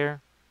dots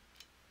there.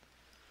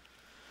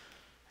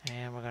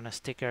 And we're going to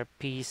stick our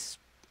piece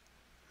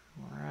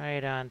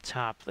right on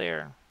top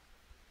there.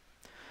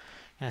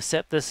 I'm going to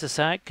set this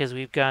aside because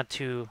we've got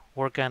to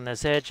work on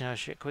this edge, and I'll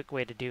show you a quick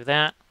way to do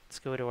that. Let's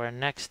go to our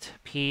next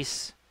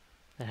piece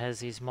that has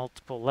these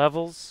multiple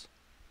levels.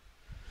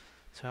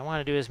 So what I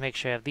want to do is make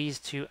sure I have these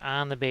two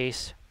on the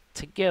base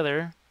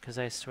together, because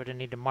I sort of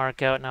need to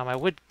mark out. Now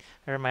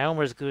my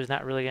Elmer's glue is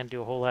not really going to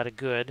do a whole lot of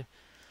good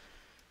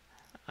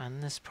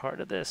on this part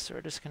of this, so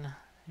we're just going to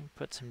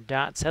put some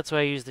dots. That's why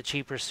I use the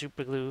cheaper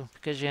super glue,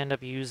 because you end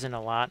up using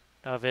a lot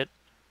of it.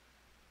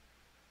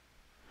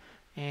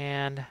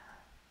 And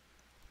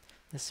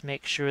let's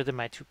make sure that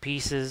my two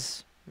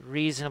pieces are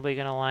reasonably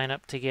going to line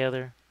up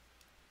together.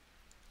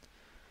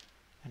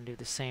 And do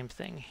the same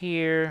thing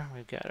here.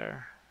 We've got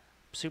our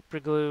super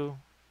glue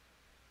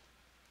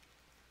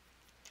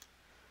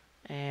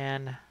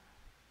and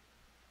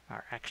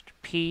our extra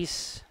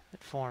piece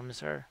that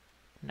forms our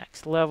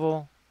next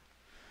level.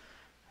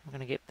 I'm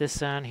going to get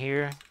this on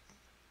here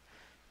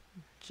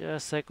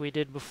just like we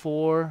did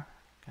before.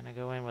 Going to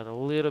go in with a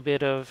little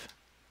bit of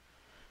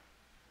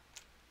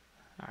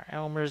our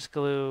Elmer's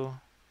glue,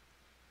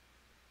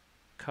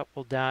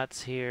 couple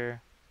dots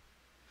here.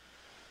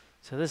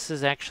 So this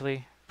is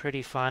actually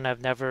pretty fun.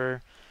 I've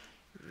never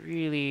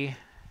really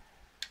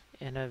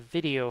in a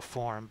video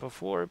form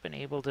before been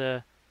able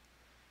to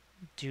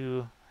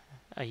do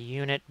a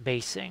unit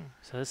basing.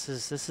 So this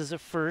is a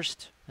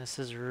first. This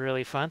is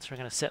really fun. So we're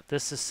going to set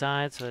this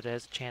aside so it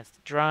has a chance to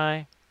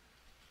dry.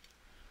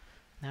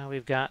 Now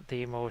we've got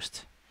the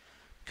most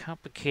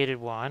complicated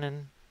one,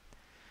 and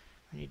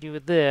when you do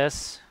with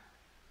this,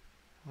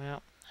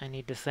 well, I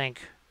need to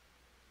think,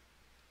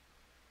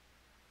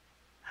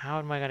 how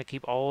am I going to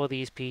keep all of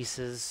these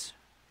pieces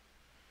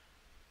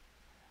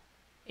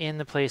in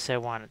the place I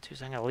want it to?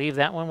 So I'm going to leave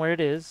that one where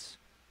it is.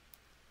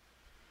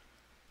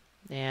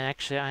 And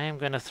actually, I am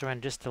going to throw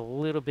in just a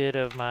little bit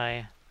of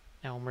my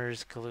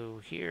Elmer's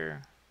glue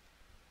here.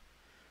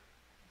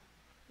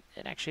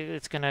 And actually,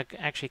 it's going to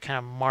actually kind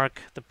of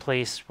mark the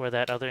place where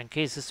that other, in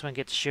case this one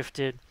gets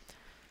shifted.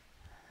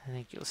 I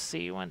think you'll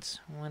see once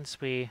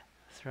we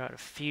throw out a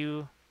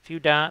few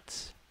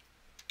dots.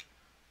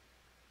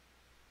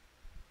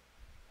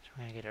 So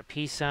we're going to get our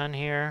piece on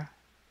here.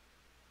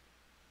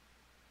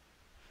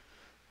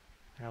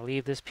 I'm going to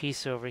leave this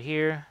piece over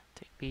here.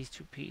 Take these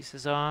two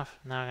pieces off.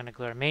 Now I'm going to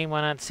glue our main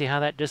one on. See how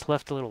that just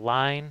left a little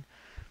line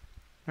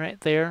right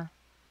there?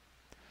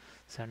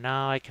 So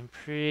now I can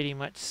pretty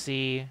much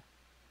see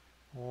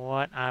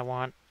what I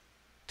want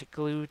to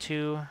glue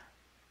to.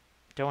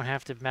 Don't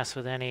have to mess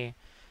with any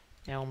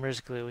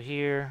Elmer's glue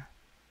here.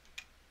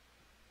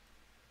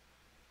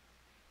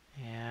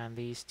 And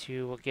these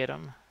two, will get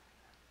them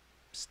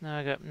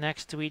snug up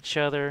next to each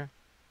other.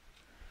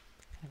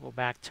 Go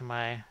back to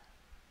my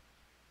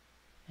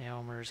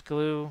Elmer's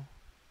glue.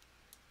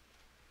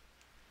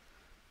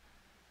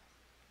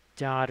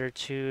 Dot or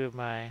two of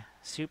my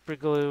super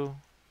glue.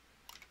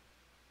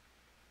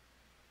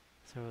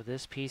 Throw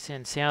this piece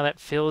in. See how that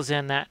fills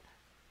in that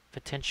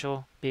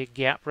potential big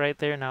gap right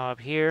there? Now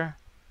up here.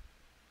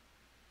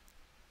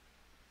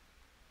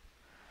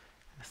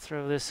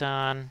 Throw this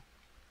on.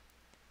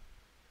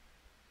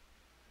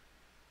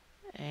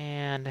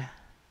 And I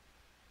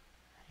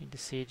need to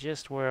see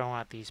just where I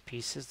want these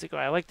pieces to go.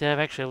 I like to have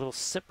actually a little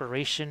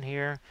separation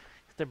here.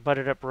 If they're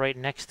butted up right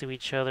next to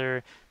each other,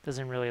 it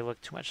doesn't really look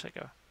too much like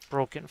a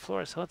broken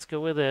floor. So let's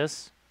go with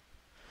this.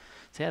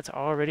 See, that's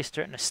already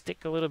starting to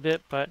stick a little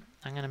bit, but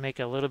I'm going to make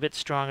it a little bit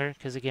stronger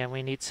because, again,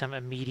 we need some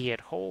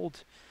immediate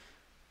hold.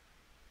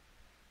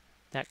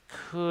 That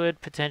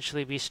could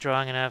potentially be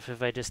strong enough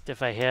if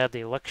I had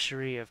the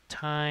luxury of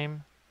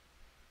time.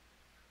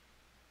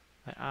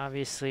 But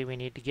obviously, we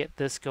need to get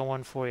this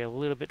going for you a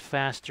little bit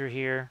faster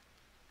here.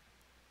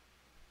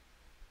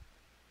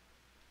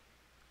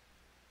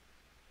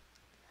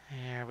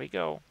 There we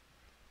go.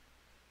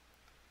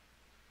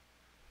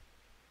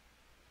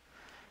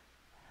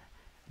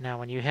 Now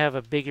when you have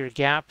a bigger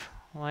gap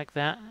like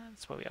that,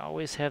 that's why we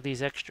always have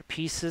these extra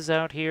pieces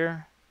out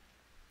here.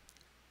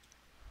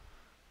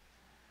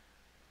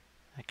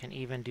 I can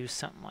even do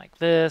something like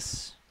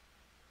this.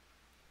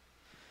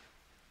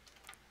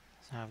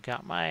 So I've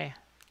got my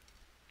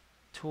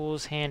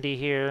tools handy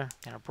here.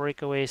 Gonna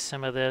break away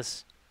some of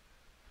this.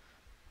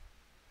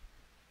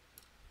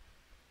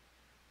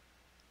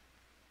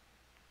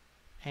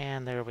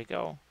 And there we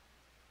go.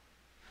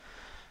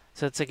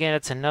 So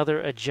it's another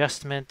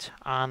adjustment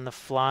on the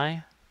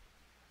fly.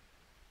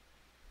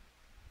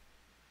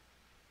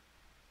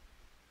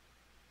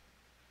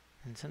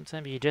 And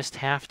sometimes you just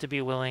have to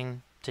be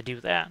willing to do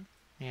that.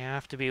 You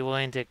have to be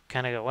willing to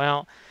kind of go,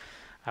 well,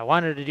 I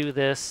wanted to do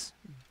this,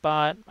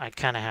 but I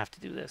kind of have to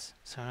do this.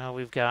 So now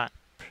we've got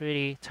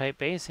pretty tight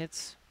base.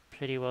 It's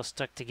pretty well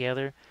stuck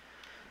together.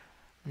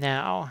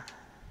 Now,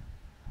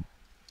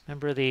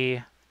 remember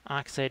the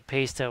oxide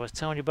paste I was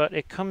telling you about?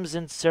 It comes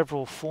in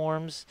several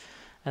forms.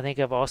 I think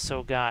I've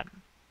also got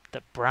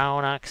the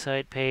brown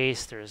oxide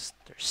paste. There's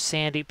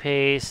sandy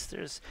paste.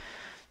 There's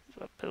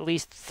at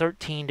least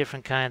 13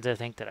 different kinds, I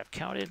think, that I've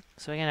counted.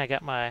 So again, I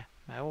got my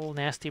old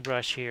nasty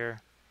brush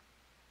here.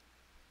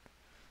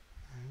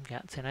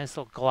 Got a nice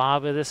little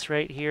glob of this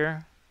right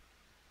here.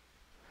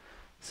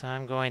 So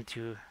I'm going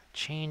to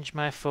change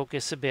my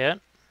focus a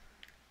bit.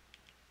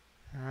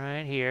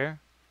 Right here.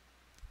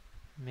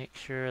 Make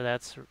sure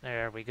that's,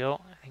 there we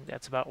go. I think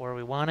that's about where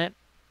we want it.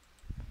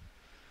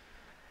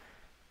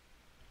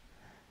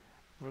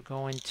 We're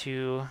going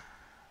to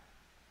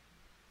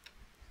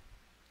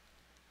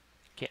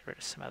get rid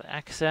of some of the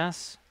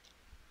excess.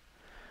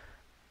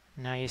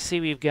 Now you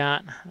see we've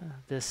got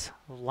this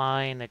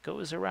line that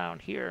goes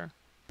around here.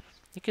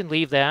 You can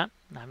leave that.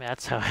 I mean,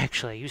 that's how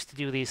actually I used to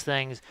do these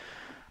things.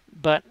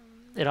 But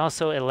it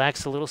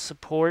lacks a little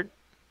support.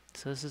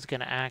 So this is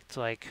going to act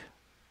like,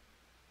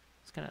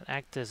 it's going to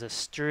act as a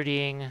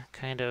sturdying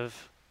kind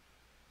of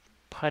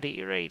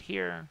putty right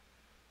here.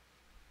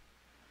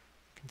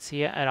 You can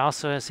see it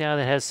also see how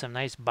it has some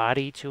nice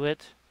body to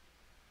it.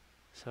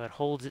 So it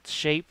holds its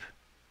shape.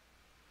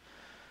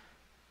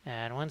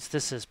 And once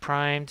this is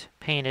primed,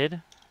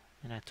 painted,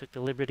 and I took the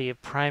liberty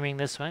of priming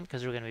this one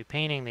because we're going to be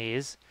painting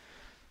these.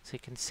 So you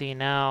can see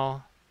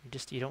now,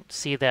 you don't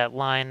see that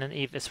line,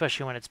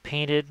 especially when it's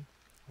painted.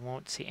 You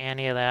won't see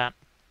any of that.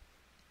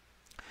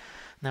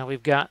 Now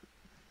we've got,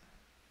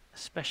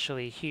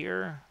 especially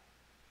here,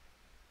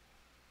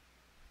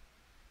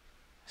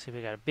 see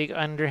we got a big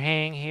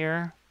underhang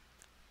here.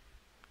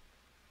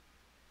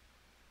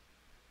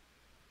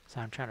 So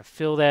I'm trying to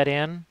fill that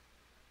in,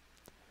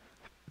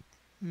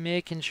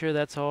 making sure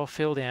that's all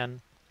filled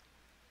in.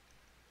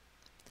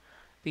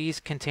 These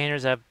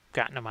containers, I've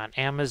gotten them on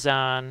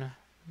Amazon.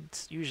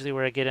 It's usually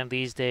where I get them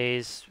these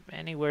days,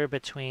 anywhere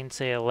between,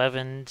 say,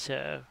 $11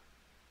 to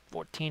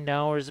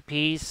 $14 a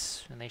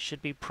piece, and they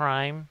should be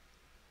prime.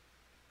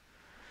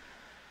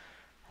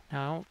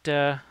 Now,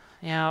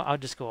 I'll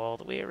just go all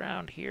the way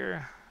around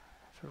here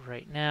for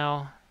right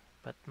now.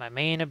 But my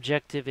main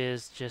objective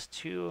is just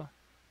to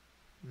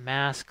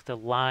mask the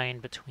line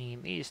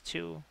between these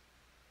two.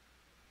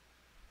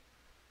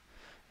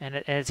 And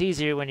it's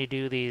easier when you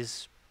do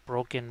these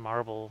broken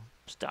marble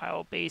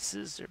style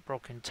bases or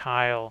broken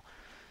tile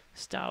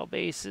style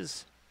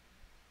bases.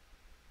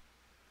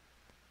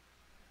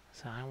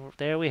 So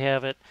there we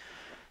have it.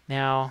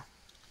 Now,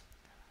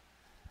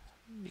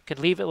 you could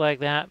leave it like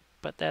that,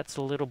 but that's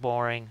a little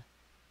boring.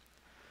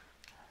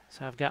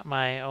 So I've got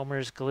my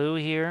Elmer's glue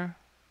here.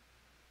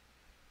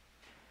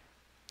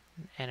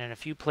 And in a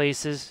few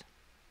places,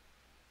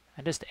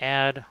 I just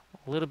add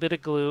a little bit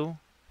of glue.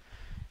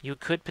 You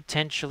could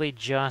potentially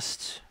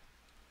just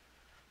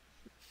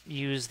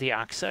use the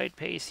oxide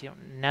paste. You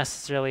don't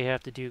necessarily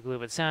have to do glue,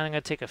 but so I'm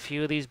going to take a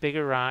few of these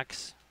bigger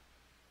rocks.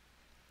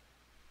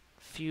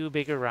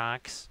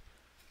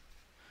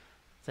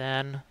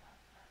 Then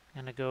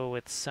I'm going to go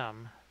with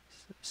some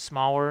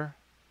smaller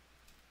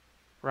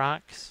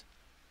rocks.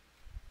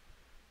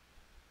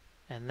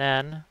 And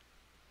then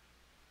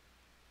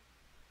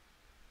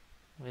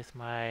with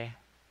my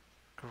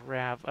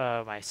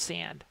my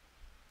sand.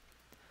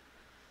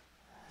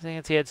 As you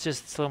can see, it's a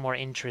little more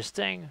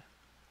interesting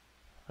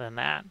than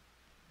that.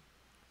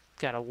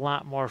 Got a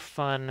lot more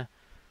fun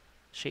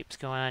shapes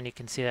going on. You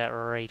can see that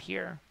right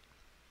here.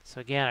 So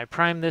again, I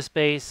primed this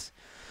base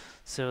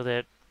so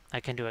that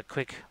I can do a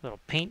quick little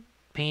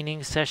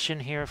painting session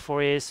here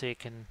for you so you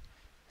can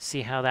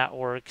see how that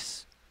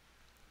works.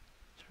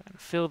 Try to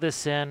fill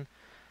this in,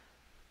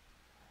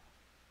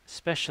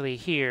 especially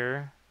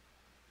here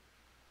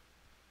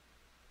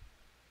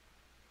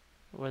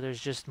where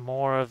there's just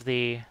more of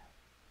the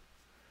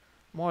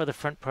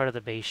front part of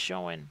the base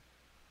showing.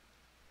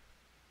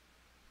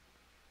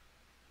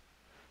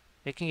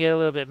 It can get a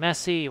little bit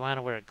messy. You want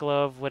to wear a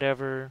glove,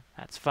 whatever,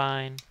 that's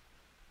fine.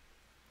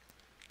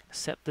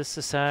 Set this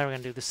aside. We're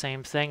going to do the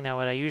same thing. Now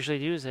what I usually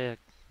do is I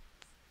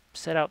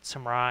set out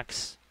some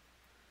rocks,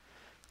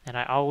 and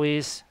I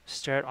always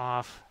start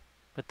off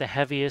with the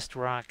heaviest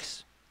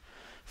rocks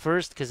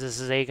first, because this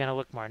is A, going to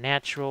look more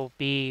natural,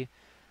 B,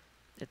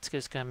 it's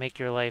just going to make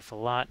your life a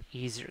lot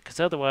easier, because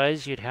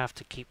otherwise you'd have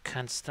to keep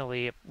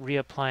constantly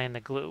reapplying the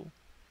glue.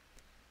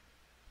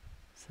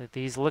 So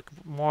these look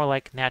more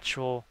like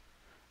natural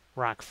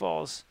rock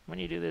falls when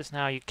you do this.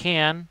 Now you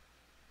can,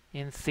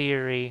 in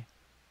theory,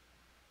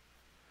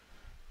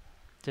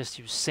 just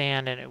use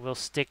sand and it will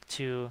stick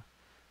to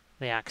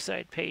the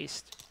oxide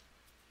paste.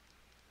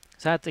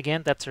 So that's,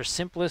 again, that's our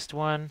simplest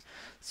one.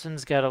 This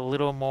one's got a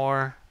little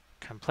more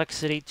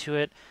complexity to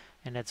it,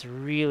 and it's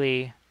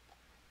really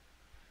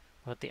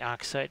what the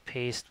oxide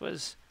paste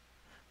was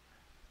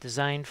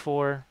designed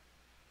for.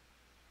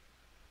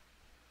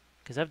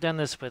 Because I've done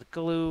this with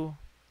glue,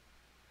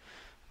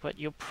 but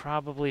you'll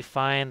probably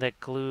find that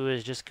glue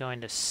is just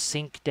going to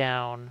sink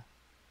down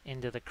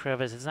into the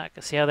crevice. It's not,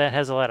 see how that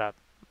has a lot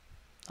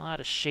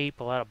of shape,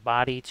 a lot of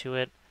body to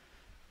it.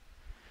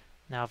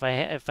 Now, if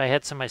I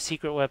had some of my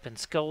secret weapon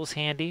skulls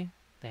handy,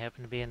 they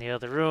happen to be in the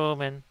other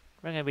room, and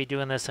we're going to be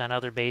doing this on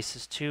other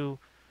bases too.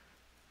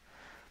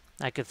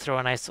 I could throw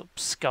a nice little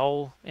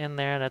skull in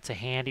there. That's a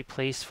handy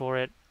place for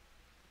it.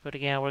 But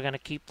again, we're going to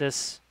keep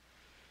this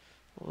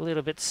a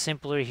little bit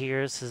simpler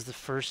here. This is the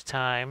first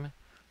time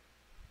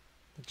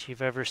that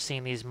you've ever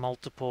seen these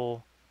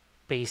multiple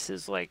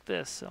bases like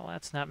this, so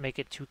let's not make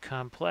it too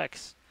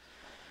complex.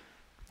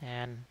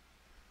 And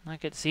I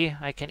can see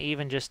I can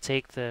even just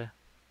take the,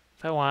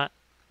 if I want,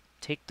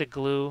 take the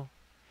glue.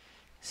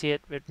 See,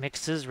 it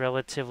mixes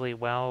relatively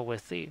well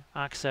with the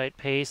oxide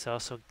paste.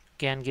 Also,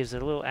 again, gives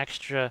it a little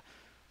extra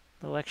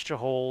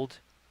hold.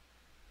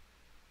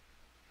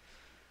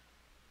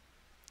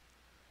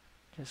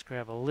 Just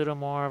grab a little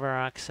more of our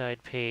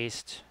oxide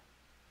paste.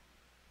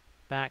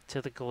 Back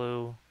to the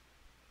glue.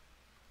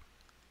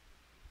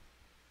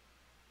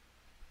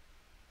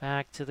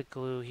 Back to the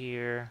glue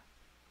here.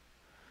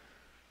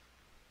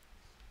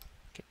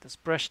 Get this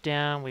brush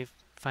down. We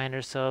find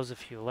ourselves a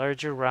few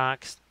larger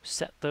rocks.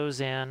 Set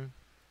those in,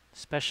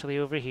 especially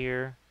over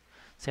here.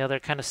 See how they're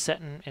kind of set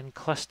in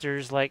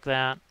clusters like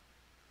that.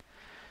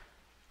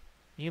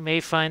 You may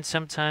find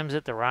sometimes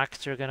that the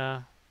rocks are going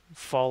to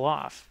fall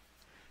off.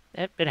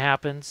 It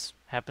happens.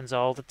 Happens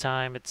all the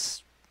time.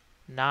 It's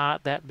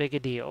not that big a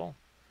deal.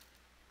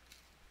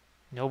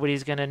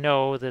 Nobody's going to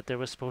know that there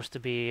was supposed to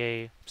be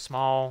a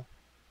small,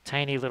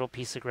 tiny little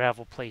piece of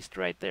gravel placed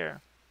right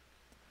there.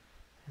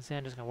 And so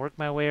I'm just going to work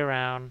my way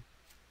around.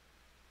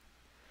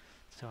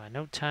 So in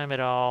no time at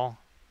all,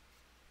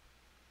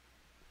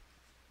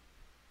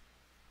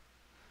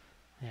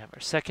 we have our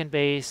second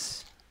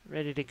base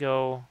ready to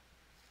go.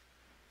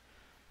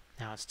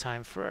 Now it's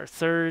time for our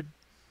third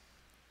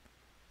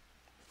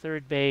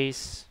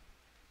base.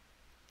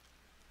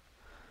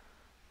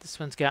 This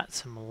one's got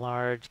some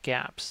large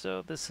gaps,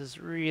 so this is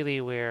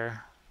really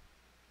where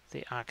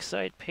the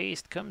oxide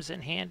paste comes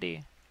in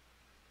handy.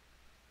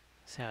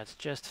 So it's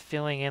just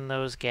filling in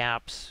those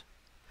gaps,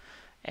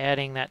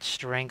 adding that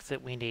strength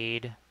that we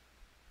need,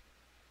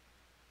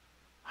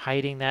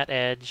 hiding that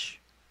edge.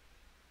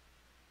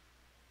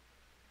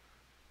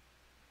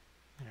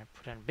 I'm going to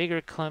put in a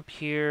bigger clump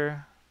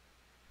here.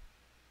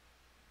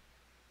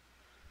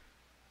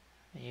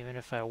 Even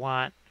if I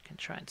want, I can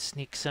try and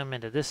sneak some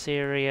into this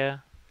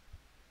area.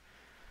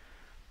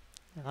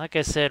 And like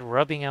I said,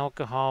 rubbing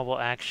alcohol will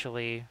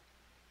actually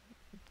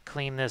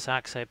clean this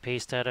oxide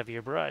paste out of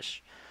your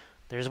brush.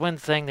 There's one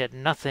thing that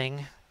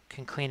nothing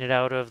can clean it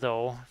out of,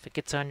 though. If it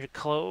gets on your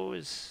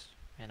clothes,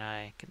 and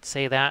I can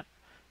say that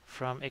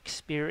from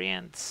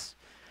experience,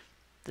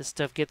 this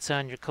stuff gets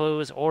on your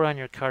clothes or on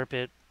your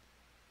carpet,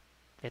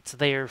 it's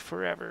there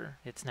forever.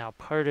 It's now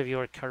part of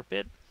your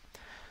carpet.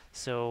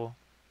 So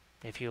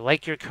if you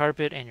like your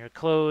carpet and your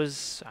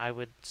clothes, I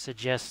would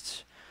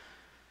suggest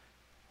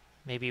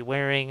maybe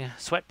wearing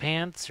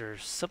sweatpants or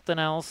something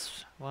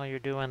else while you're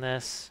doing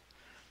this,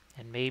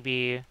 and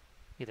maybe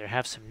either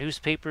have some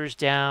newspapers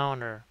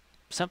down or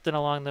something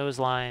along those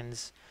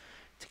lines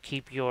to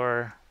keep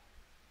your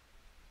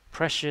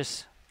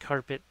precious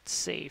carpet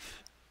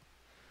safe.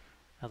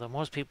 Although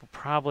most people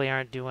probably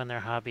aren't doing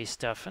their hobby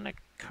stuff in a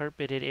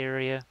carpeted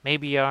area.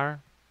 Maybe you are.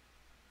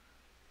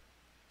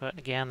 But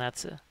again,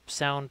 that's a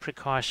sound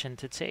precaution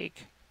to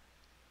take.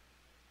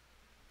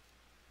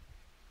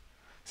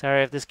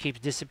 Sorry if this keeps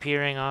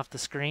disappearing off the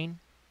screen.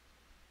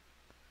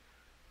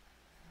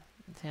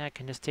 I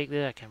can just take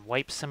that. I can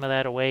wipe some of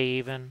that away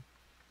even.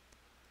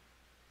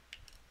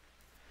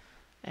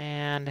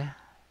 And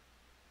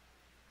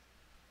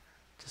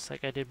just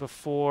like I did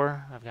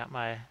before, I've got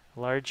my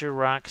larger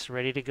rocks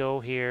ready to go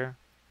here.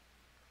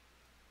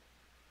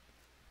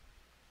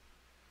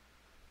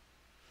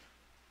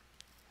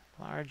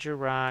 Larger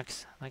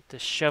rocks. I like to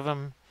shove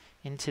them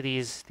into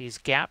these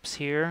gaps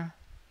here.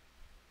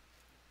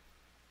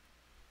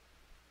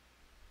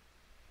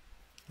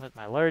 With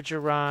my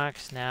larger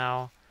rocks,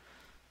 now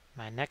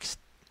my next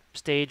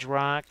stage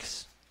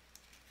rocks.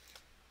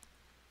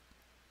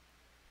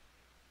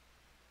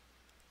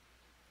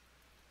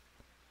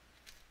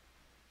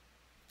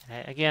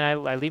 And again,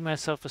 I leave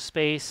myself a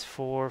space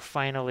for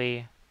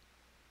finally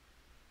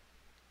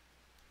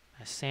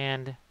a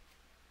sand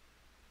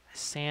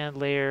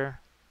layer.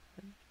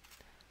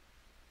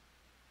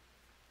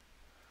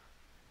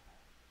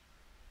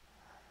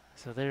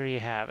 So there you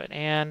have it.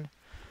 And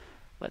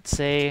let's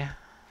say I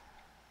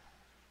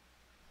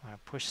want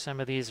to push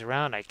some of these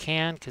around. I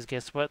can, because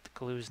guess what? The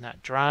glue's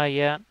not dry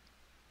yet.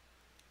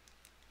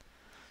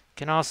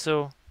 Can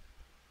also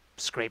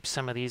scrape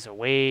some of these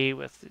away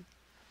with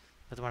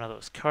one of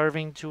those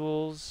carving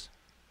tools.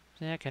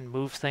 Yeah, I can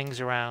move things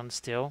around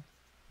still.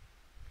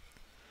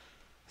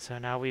 So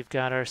now we've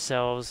got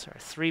ourselves our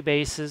 3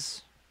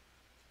 bases.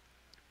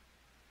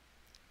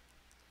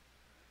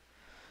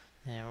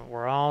 And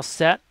we're all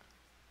set.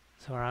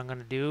 So what I'm going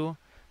to do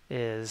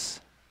is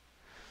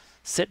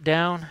sit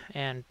down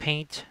and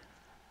paint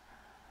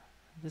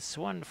this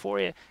one for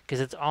you,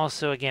 because it's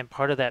also, again,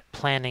 part of that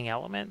planning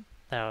element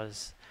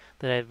that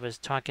I was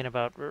talking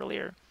about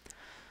earlier.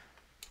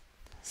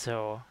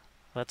 So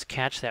let's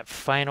catch that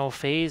final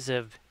phase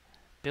of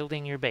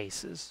building your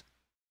bases.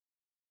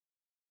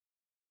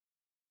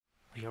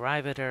 We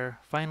arrive at our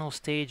final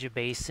stage of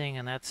basing,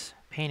 and that's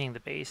painting the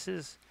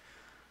bases.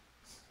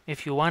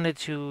 If you wanted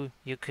to,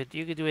 you could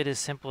do it as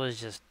simple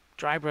as just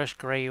dry brush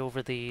gray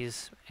over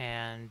these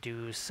and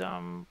do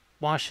some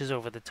washes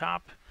over the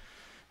top,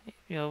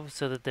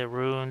 so that the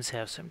runes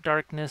have some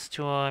darkness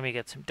to them. You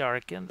get some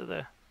dark into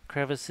the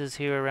crevices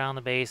here around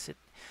the base.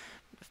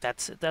 If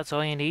that's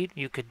all you need,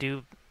 you could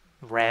do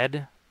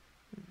red,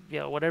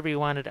 whatever you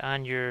wanted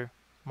on your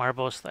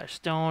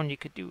marble/stone. You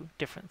could do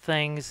different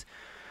things.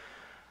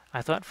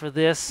 I thought for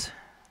this,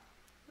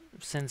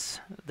 since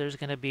there's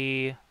going to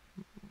be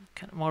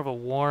kind of more of a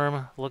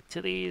warm look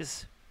to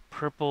these,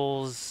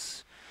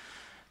 purples,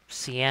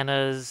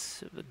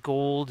 siennas,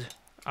 gold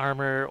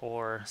armor,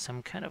 or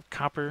some kind of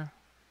copper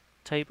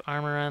type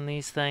armor on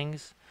these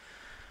things,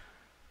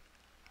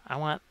 I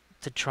want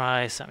to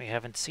try something you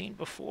haven't seen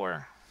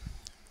before.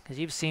 Because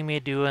you've seen me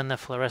doing the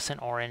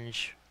fluorescent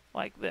orange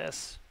like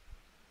this.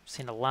 I've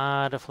seen a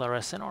lot of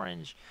fluorescent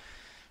orange.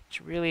 What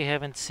you really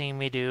haven't seen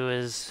me do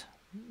is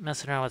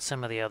messing around with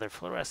some of the other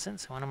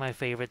fluorescents. One of my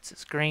favorites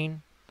is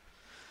green.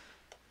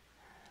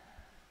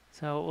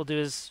 So what we'll do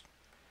is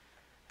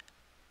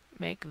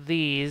make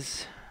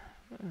these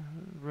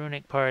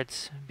runic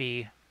parts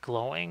be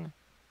glowing,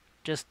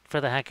 just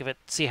for the heck of it,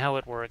 see how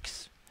it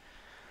works.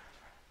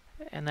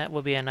 And that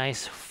will be a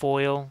nice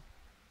foil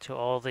to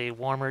all the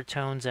warmer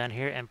tones on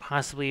here, and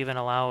possibly even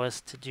allow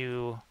us to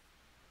do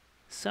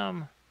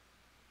some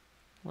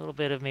little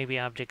bit of maybe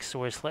object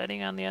source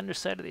lighting on the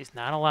underside of these.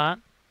 Not a lot,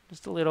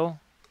 just a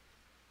little.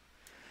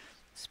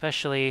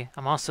 Especially,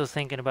 I'm also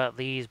thinking about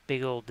these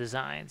big old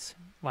designs.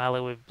 While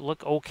it would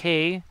look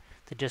okay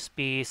to just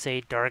be,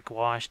 say, dark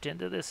washed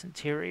into this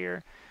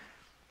interior,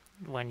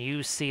 when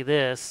you see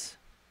this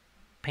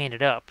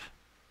painted up,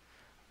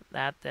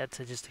 that's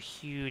just a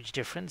huge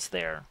difference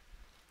there.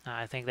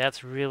 I think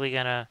that's really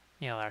gonna,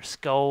 our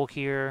skull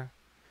here.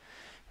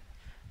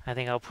 I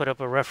think I'll put up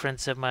a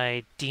reference of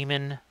my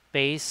demon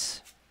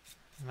base,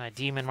 my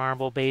demon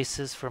marble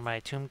bases for my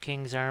Tomb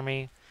King's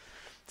army.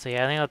 So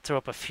yeah, I think I'll throw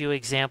up a few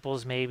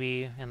examples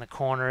maybe in the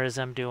corner as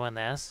I'm doing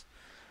this.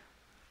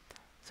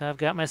 So I've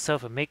got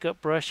myself a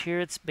makeup brush here.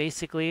 It's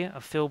basically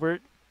a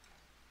filbert.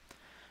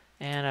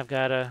 And I've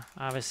got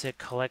obviously a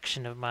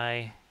collection of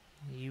my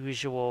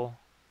usual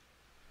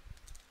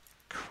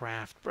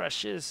craft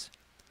brushes.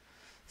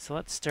 So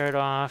let's start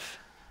off.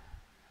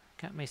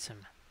 Got me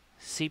some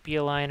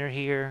sepia liner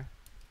here.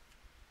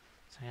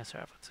 So I'm going to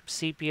start off with some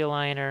sepia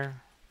liner.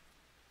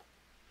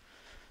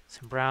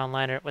 Some brown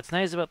liner. What's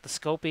nice about the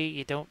Sculpey,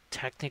 you don't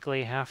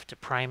technically have to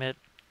prime it.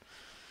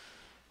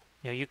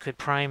 You could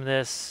prime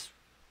this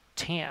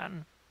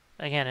tan,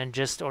 again,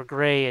 or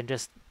gray, and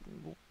just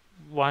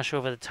wash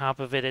over the top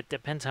of it. It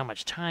depends how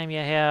much time you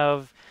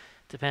have.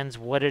 Depends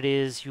what it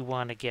is you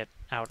want to get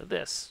out of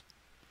this.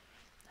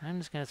 I'm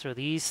just going to throw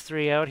these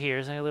 3 out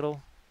here. There's a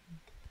little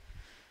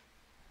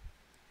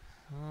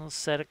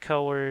set of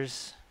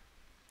colors.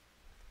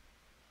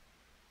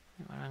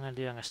 What I'm going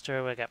to do, I'm going to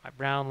start with, I got my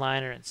brown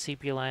liner and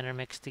sepia liner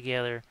mixed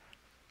together.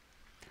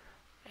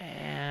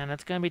 And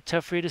it's going to be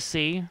tough for you to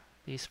see,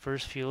 these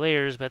first few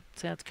layers, but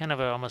that's kind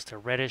of almost a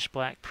reddish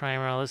black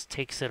primer. This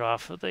takes it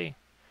off of the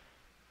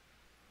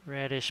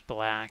reddish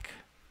black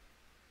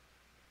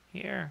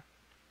here.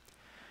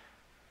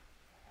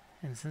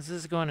 And since this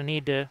is going to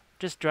need to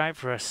just dry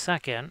for a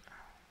second,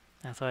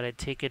 I thought I'd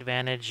take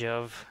advantage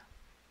of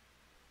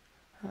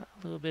a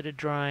little bit of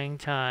drying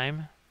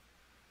time.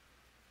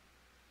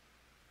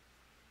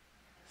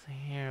 So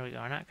here we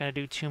go. We're not going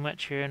to do too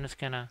much here. I'm just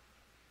going to...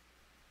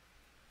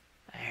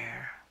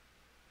 There.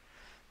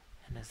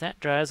 And as that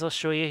dries, I'll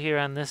show you here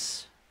on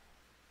this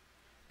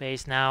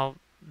base. Now,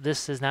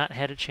 this has not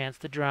had a chance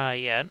to dry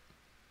yet.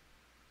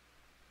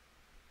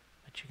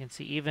 But you can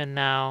see even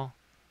now,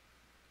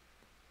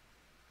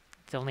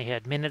 it's only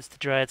had minutes to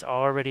dry. It's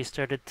already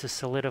started to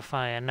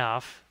solidify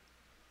enough.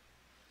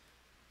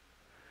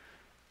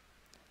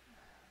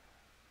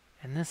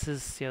 And this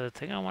is the other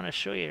thing I want to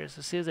show you.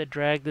 So see as I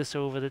drag this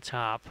over the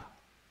top.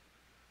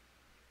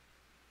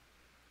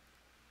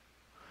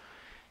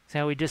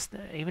 So we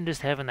even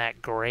just having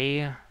that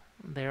gray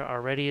there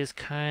already is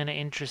kind of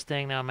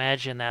interesting. Now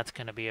imagine that's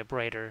going to be a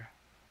brighter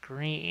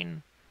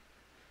green.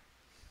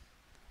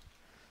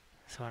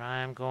 So what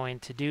I'm going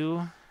to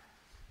do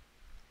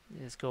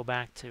is go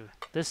back to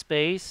this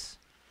base,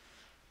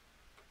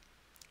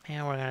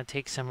 and we're going to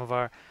take some of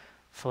our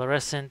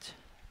fluorescent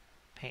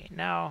paint.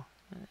 Now,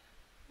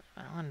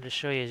 I wanted to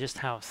show you just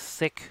how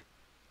thick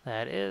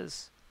that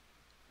is.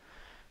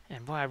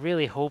 And boy, I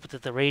really hope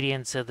that the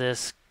radiance of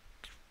this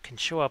can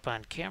show up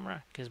on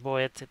camera, because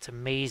boy, it's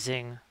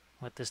amazing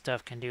what this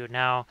stuff can do.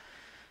 Now,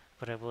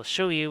 what I will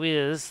show you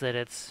is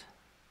that see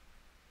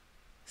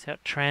how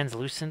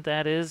translucent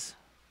that is?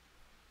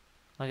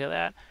 Look at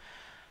that.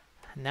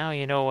 Now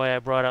you know why I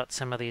brought out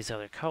some of these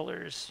other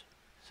colors.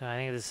 So I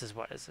think this is,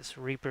 what is this?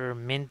 Reaper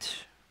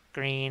Mint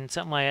Green,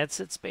 something like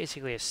that. It's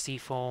basically a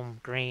seafoam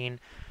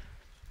green.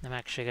 I'm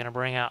actually going to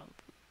bring out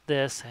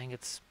this. I think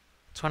it's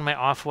one of my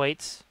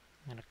off-whites.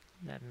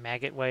 That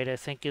maggot white, I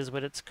think, is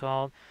what it's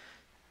called.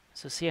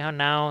 So see how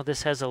now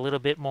this has a little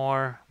bit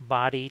more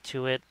body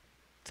to it.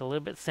 It's a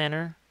little bit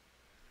thinner.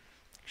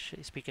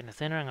 Actually, speaking of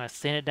thinner, I'm going to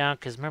thin it down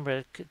because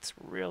remember, it's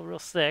real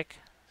thick.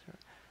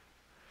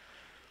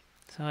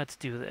 So let's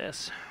do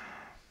this.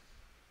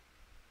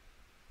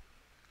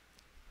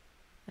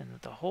 And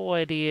the whole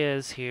idea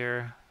is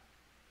here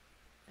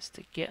is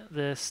to get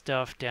this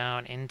stuff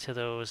down into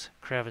those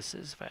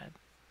crevices.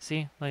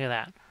 See, look at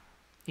that.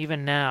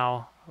 Even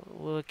now,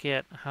 look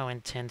at how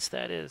intense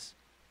that is.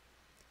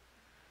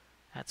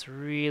 That's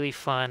really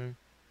fun.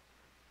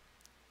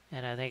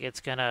 And I think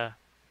it's going to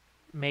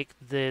make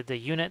the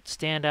unit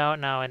stand out.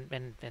 Now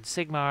in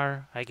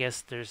Sigmar, I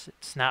guess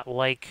it's not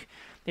like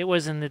it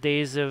was in the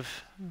days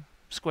of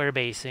square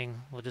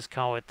basing, we'll just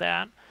call it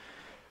that,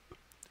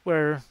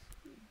 where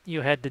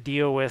you had to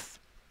deal with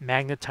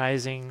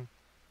magnetizing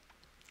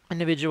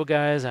individual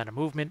guys on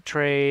movement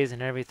trays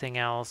and everything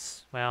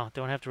else. Well,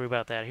 don't have to worry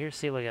about that here.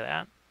 See, look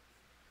at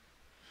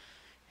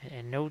that.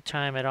 In no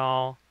time at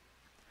all.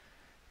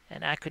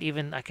 And I could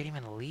even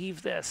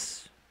leave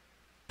this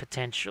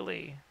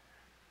potentially.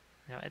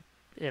 You know,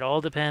 it all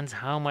depends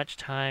how much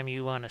time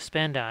you want to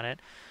spend on it.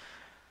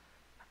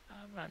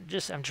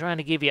 I'm trying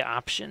to give you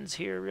options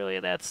here. Really,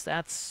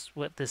 that's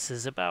what this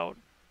is about.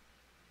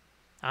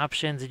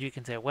 Options that you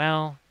can say,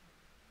 well,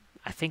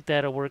 I think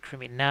that'll work for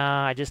me.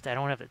 Nah, I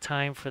don't have the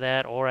time for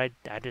that, or I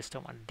just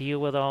don't want to deal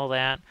with all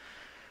that.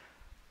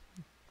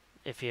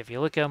 If you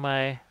look at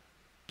my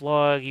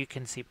blog, you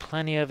can see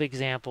plenty of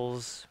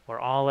examples where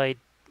all I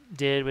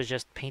did was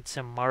just paint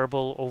some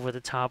marble over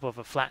the top of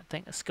a flat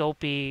thing, a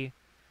Sculpey.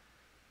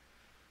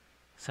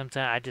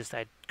 Sometimes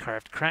I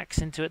carved cracks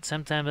into it.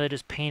 Sometimes I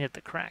just painted the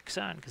cracks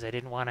on because I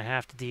didn't want to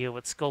have to deal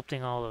with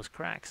sculpting all those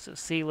cracks. So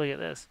see, look at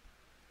this.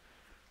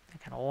 I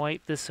kind of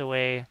wipe this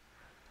away,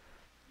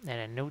 and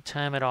in no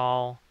time at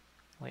all,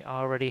 we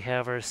already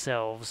have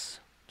ourselves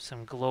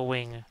some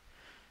glowing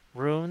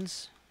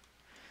runes.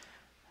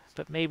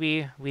 But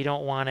maybe we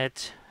don't want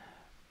it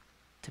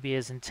to be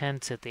as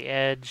intense at the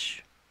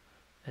edge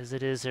as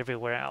it is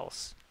everywhere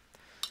else.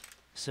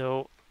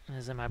 So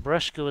as my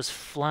brush goes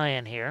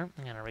flying here,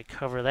 I'm going to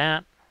recover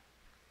that.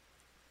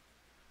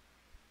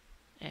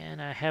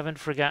 And I haven't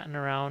forgotten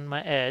around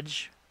my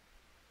edge.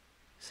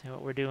 See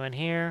what we're doing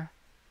here?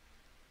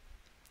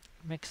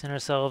 Mixing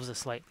ourselves a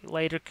slightly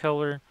lighter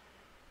color.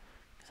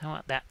 I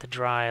want that to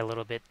dry a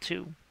little bit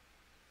too.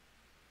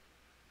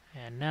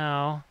 And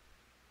now,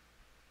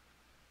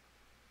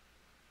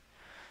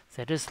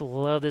 I just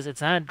love this.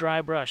 It's not a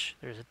dry brush.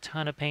 There's a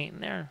ton of paint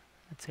in there.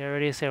 It's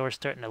already say we're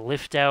starting to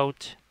lift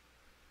out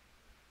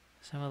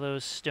some of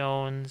those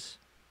stones.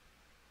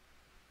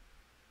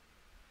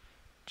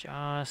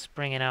 Just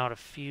bringing out a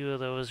few of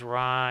those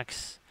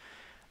rocks.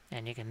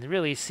 And you can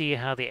really see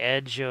how the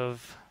edge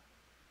of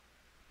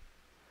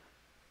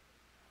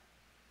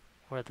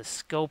where the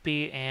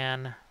Sculpey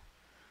and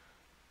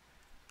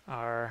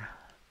our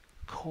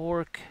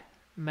cork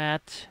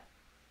mat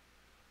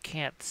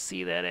can't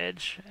see that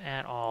edge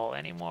at all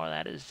anymore.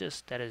 That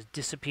has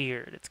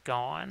disappeared. It's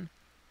gone.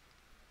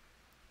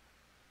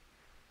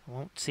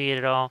 Won't see it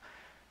at all.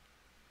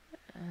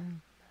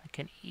 And I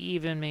can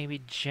even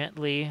maybe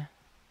gently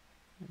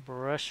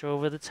brush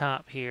over the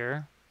top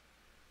here.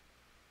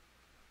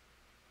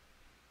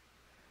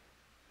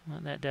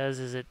 What that does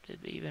is it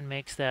even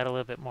makes that a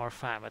little bit more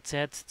fine. But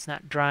it's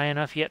not dry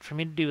enough yet for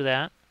me to do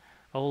that.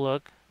 Oh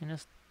look, and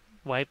just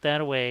wipe that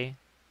away.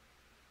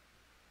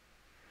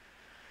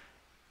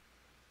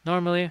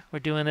 Normally we're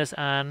doing this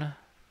on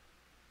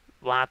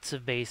lots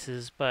of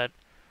bases, but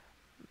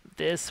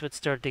this would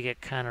start to get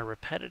kind of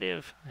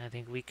repetitive. I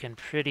think we can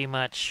pretty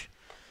much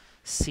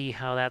see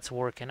how that's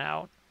working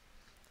out.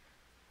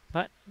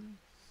 But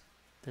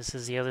this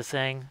is the other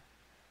thing.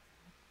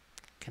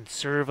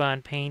 Conserve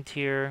on paint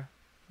here.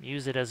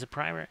 Use it as a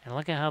primer. And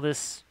look at how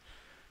that's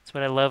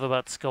what I love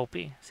about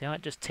Sculpey. See how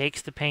it just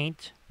takes the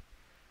paint?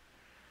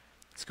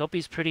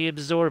 Sculpey's pretty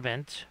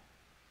absorbent.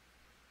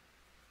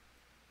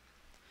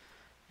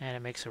 And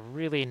it makes a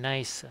really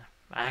nice,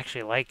 I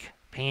actually like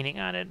painting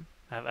on it.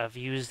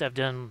 I've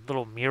done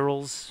little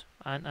murals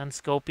on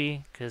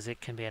Sculpey because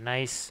it can be a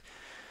nice,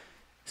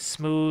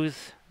 smooth,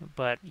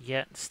 but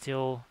yet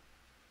still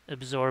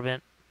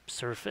absorbent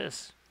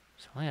surface.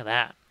 So look at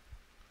that.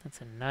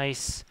 That's a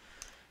nice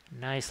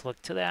Nice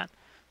look to that.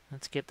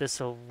 Let's get this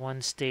a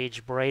one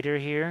stage brighter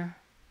here.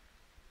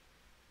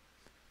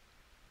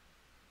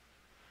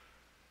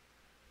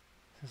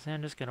 So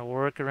I'm just going to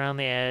work around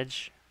the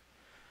edge.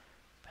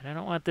 But I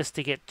don't want this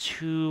to get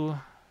too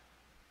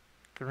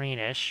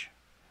greenish.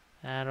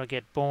 That'll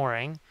get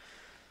boring.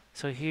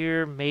 So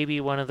here,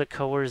 maybe one of the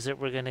colors that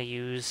we're going to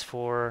use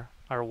for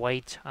our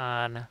white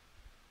on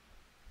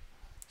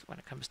when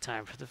it comes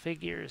time for the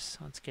figures.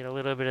 Let's get a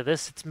little bit of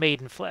this. It's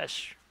Maiden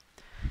Flesh.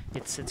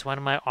 It's one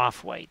of my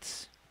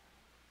off-whites.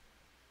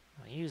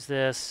 I'll use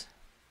this.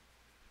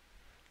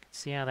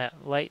 See how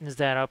that lightens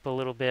that up a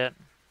little bit.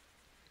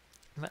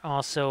 But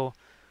also,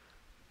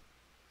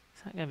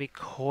 it's not going to be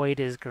quite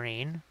as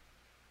green.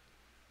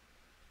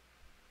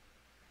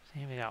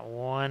 See, we got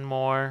one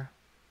more.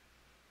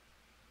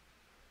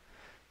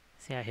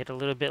 See, I hit a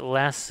little bit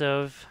less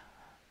of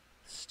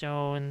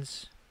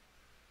stones.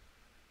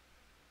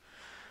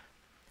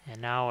 And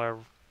now our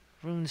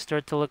runes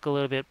start to look a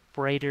little bit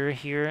brighter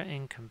here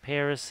in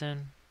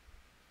comparison.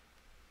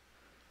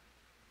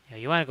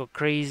 You want to go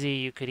crazy,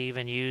 you could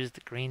even use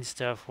the green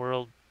stuff,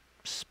 world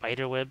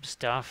spiderweb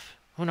stuff.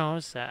 Who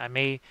knows? I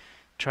may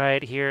try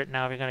it here.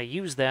 Now, if you're going to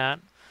use that,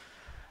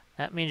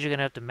 that means you're going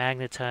to have to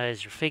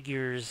magnetize your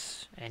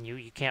figures, and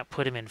you can't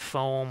put them in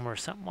foam or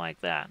something like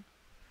that.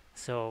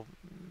 So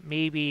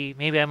maybe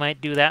I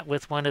might do that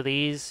with one of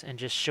these and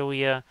just show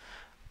you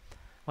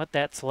what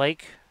that's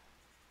like.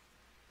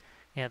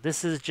 Yeah,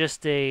 this is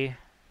just again,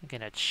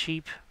 a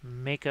cheap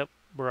makeup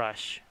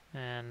brush,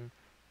 and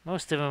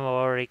most of them have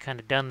already kind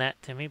of done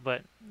that to me,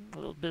 but a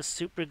little bit of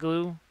super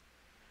glue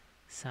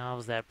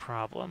solves that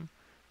problem.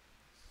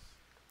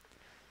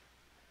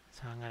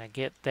 So I'm going to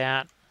get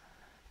that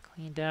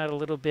cleaned out a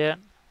little bit.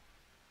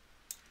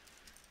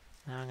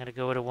 Now I'm going to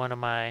go to one of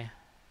my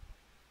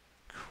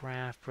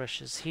craft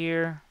brushes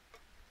here.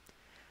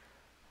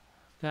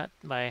 Got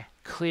my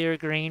clear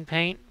green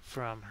paint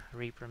from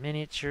Reaper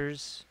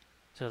Miniatures.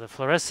 So the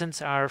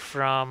fluorescents are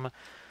from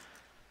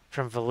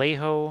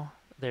Vallejo.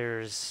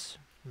 There's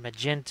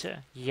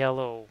magenta,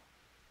 yellow,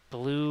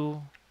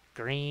 blue,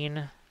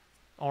 green,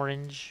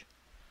 orange.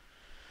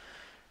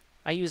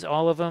 I use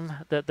all of them.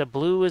 The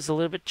blue is a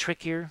little bit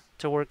trickier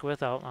to work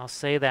with. I'll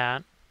say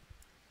that.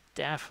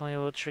 Definitely a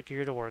little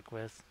trickier to work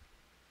with.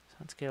 So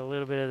let's get a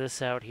little bit of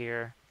this out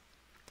here.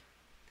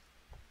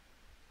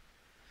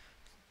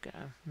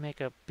 Gonna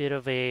make a bit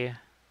of a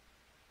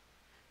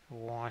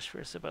wash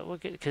first, but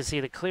look at, because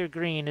see, the clear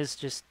green is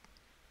just,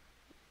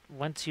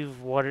 once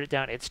you've watered it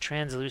down, it's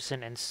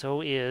translucent, and so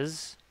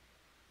is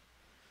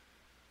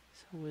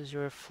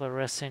your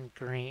fluorescent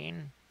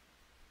green.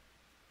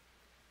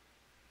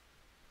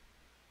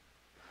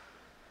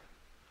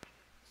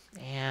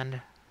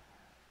 And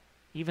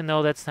even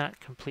though that's not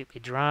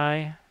completely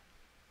dry,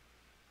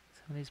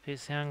 some of these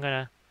pieces, I'm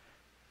going to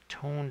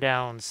tone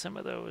down some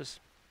of those.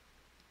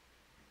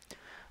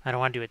 I don't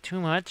want to do it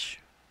too much,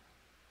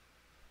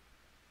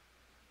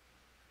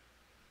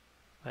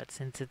 but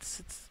since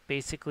it's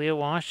basically a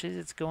wash,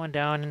 it's going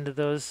down into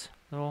those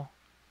little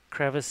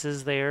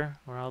crevices there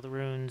where all the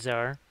runes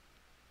are.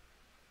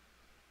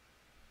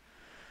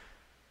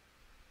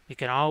 You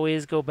can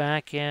always go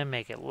back in,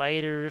 make it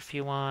lighter if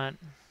you want.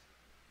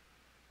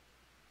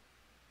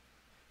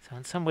 So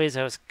in some ways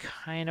I was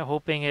kind of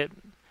hoping it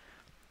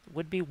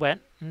would be wet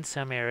in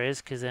some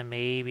areas, because then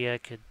maybe I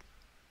could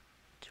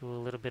do a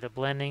little bit of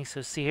blending.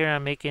 So see here,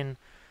 I'm making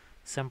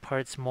some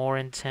parts more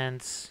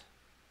intense.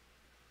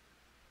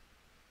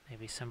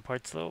 Maybe some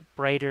parts a little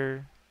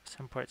brighter,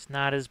 some parts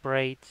not as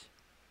bright.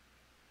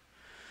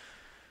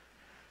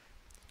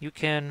 You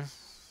can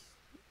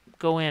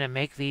go in and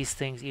make these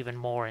things even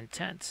more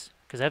intense,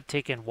 because I've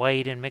taken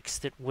white and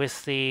mixed it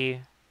with the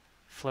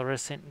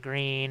fluorescent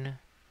green.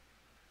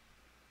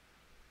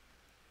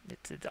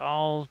 It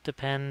all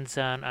depends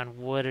on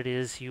what it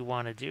is you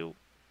want to do.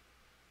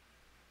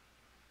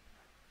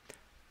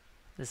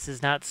 This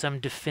is not some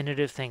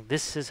definitive thing.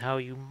 This is how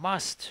you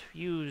must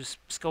use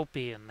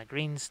Sculpey and the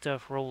green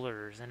stuff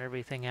rollers and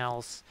everything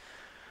else.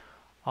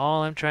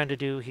 All I'm trying to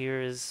do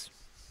here is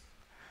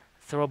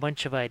throw a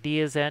bunch of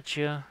ideas at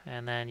you,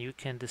 and then you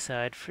can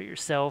decide for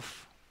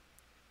yourself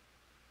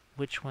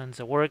which ones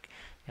will work.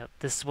 You know,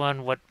 this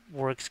one, what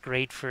works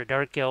great for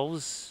Dark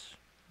Elves,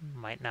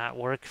 might not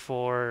work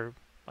for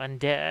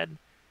Undead.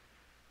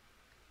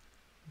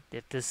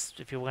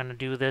 If you want to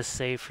do this,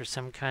 say, for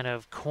some kind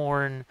of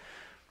Khorne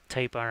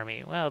type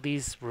army, well,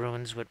 these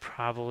runes would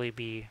probably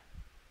be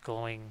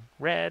glowing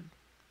red,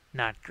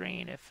 not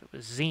green. If it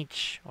was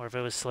Tzeentch or if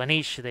it was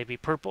Slaanesh, they'd be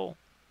purple.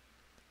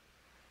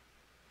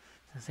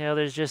 So see how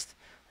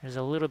there's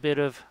a little bit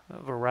of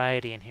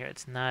variety in here.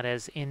 It's not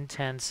as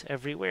intense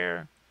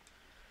everywhere.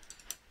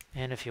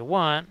 And if you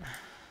want, you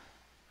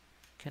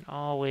can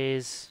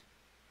always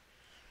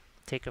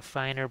take a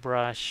finer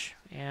brush,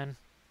 and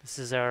this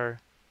is our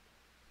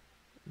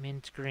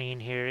mint green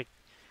here.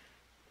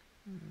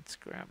 Let's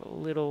grab a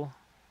little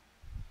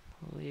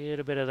bit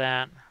of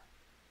that.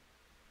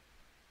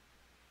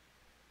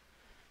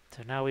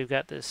 So now we've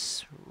got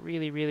this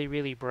really, really,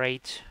 really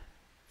bright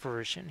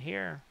version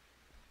here.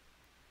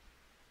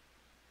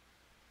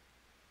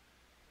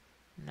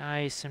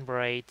 nice and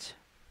bright.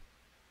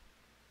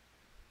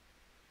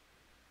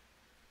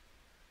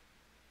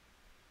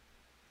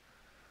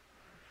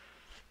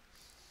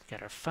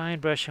 Got our fine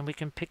brush and we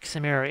can pick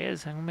some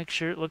areas. I'm going to make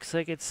sure it looks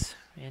like it's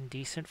in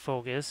decent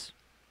focus.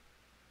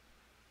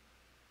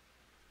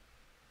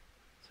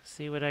 So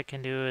see what I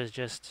can do is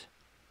just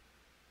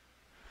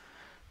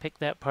pick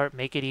that part,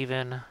 make it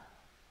even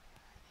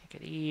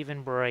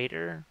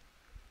brighter.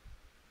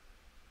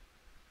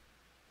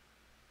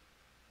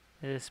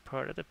 This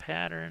part of the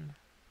pattern.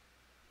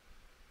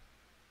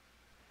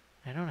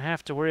 I don't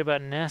have to worry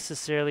about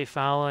necessarily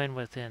following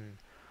within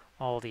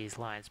all these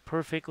lines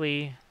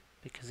perfectly,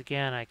 because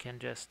again, I can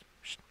just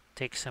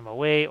take some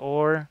away,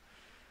 or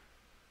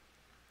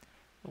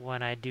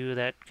when I do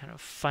that kind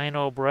of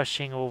final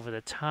brushing over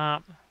the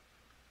top.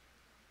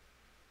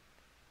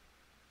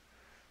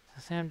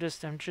 So I'm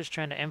just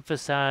trying to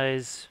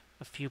emphasize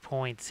a few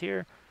points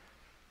here.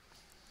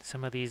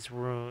 Some of these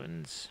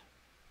runes.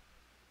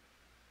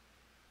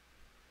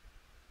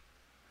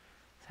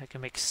 I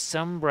can make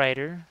some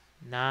brighter.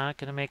 Not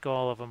going to make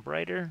all of them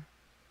brighter.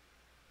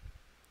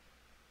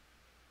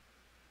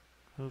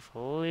 Move a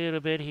little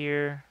bit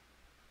here.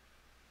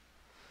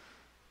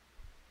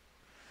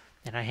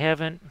 And I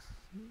haven't,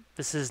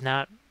 this is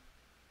not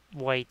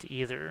white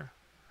either.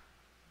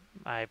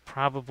 I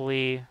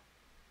probably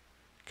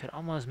could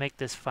almost make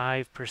this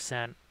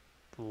 5%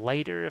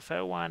 lighter if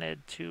I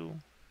wanted to.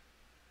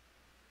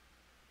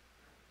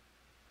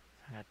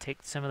 I'm going to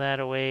take some of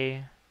that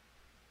away.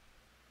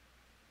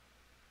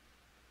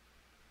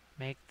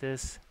 Make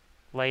this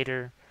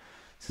lighter.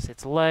 So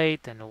it's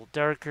light, then a little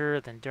darker,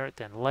 then dark,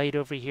 then light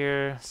over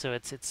here. So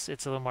it's a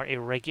little more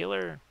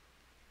irregular.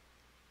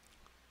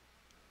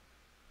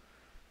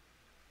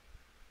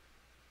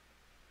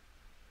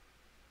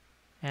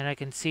 And I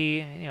can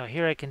see,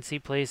 here I can see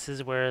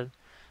places where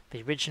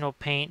the original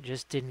paint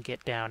just didn't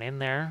get down in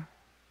there.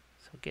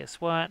 So guess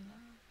what?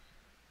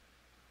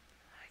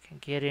 I can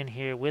get in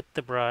here with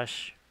the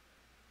brush,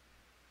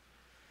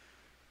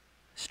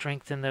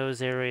 strengthen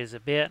those areas a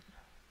bit.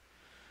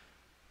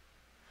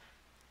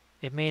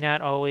 It may not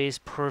always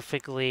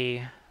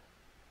perfectly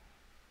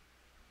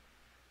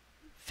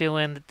fill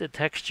in the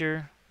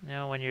texture,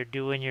 when you're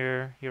doing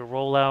your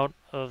rollout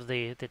of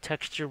the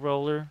texture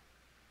roller.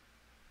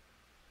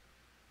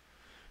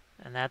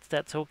 And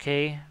that's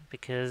okay,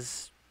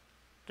 because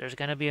there's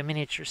going to be a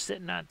miniature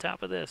sitting on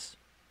top of this.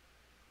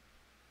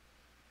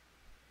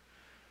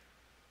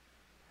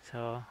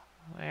 So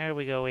there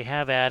we go, we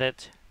have at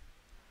it.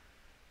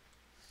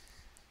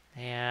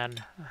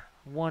 And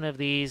one of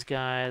these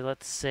guys,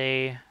 let's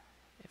say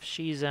if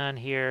she's on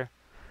here,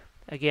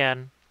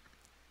 again,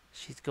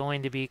 she's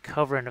going to be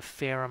covering a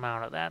fair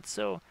amount of that.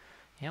 So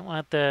you don't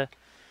want if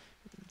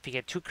you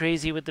get too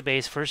crazy with the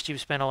base, first you've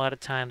spent a lot of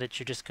time that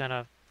you're just going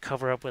to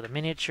cover up with a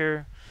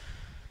miniature.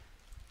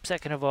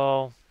 Second of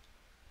all,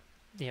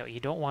 you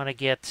don't want to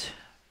get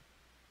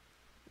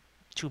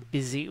too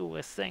busy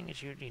with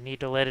things. You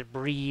need to let it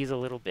breathe a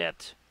little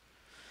bit.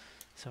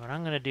 So what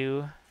I'm going to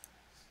do,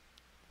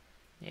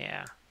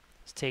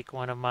 let's take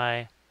one of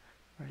my,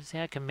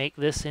 I can make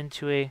this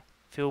into a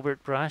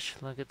filbert brush.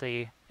 Look at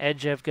the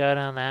edge I've got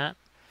on that.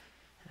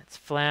 It's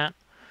flat.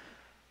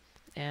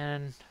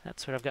 And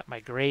that's what I've got my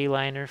gray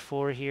liner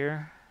for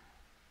here.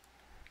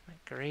 My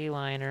gray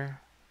liner.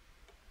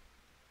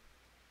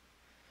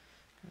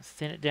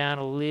 Thin it down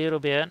a little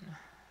bit.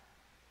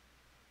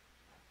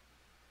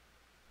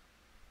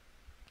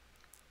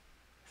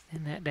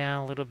 Thin that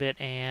down a little bit,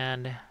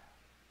 and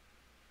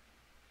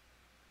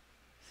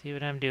see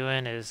what I'm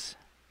doing is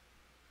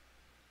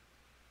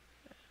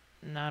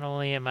not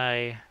only am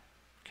I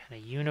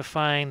kind of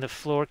unifying the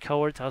floor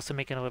color, it's also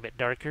making it a little bit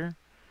darker.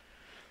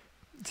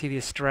 See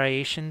these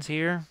striations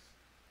here?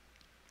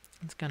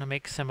 It's going to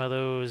make some of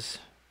those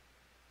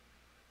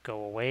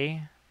go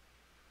away.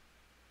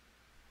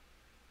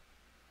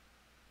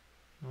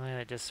 Well,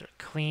 it just sort of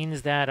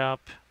cleans that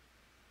up,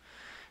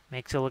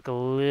 makes it look a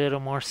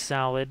little more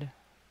solid.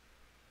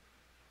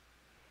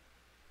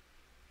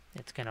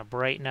 It's going to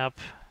brighten up.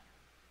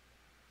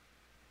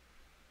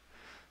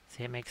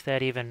 See, it makes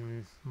that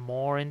even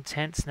more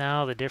intense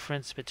now, the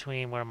difference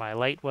between where my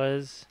light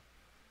was.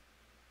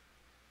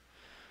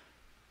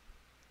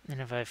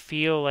 And if I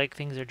feel like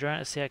things are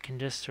dry, see, I can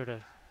just sort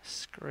of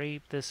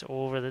scrape this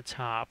over the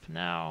top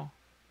now.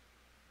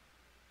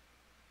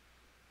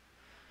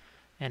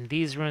 And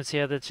these runes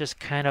here, that's just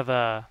kind of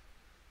a,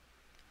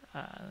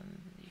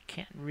 you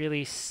can't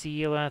really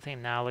see a lot of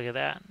things. Now look at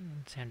that.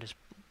 So I'm just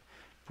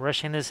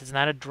brushing this. It's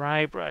not a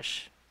dry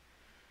brush.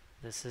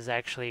 This is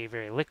actually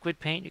very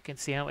liquid paint. You can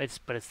see how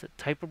but it's the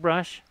type of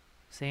brush.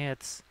 See,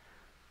 it's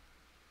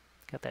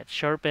got that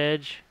sharp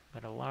edge,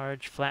 but a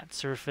large flat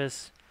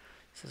surface.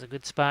 This is a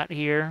good spot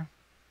here.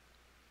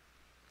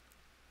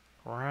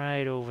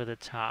 Right over the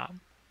top.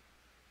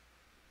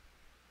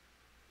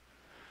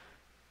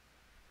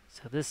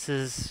 So this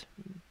is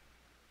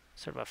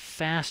sort of a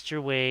faster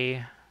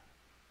way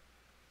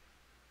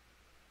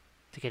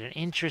to get an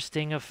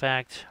interesting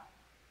effect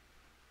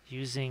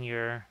using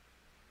your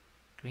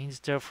green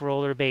stuff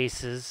roller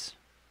bases.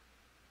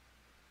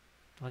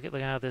 Look at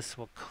how this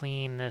will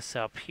clean this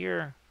up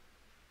here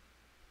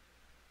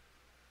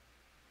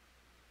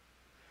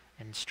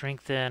and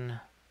strengthen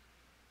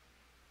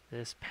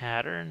this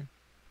pattern.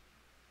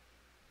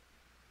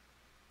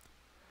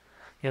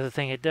 The other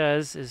thing it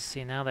does is,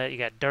 see, now that you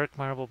got dark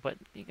marble, but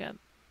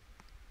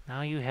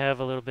now you have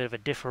a little bit of a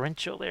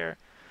differential there.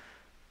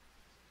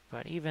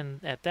 But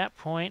even at that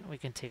point, we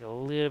can take a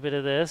little bit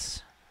of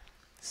this.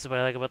 This is what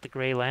I like about the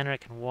gray liner. I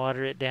can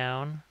water it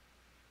down.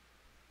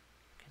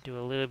 Can do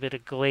a little bit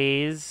of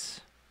glaze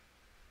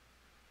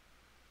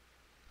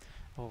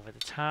over the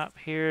top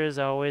here. As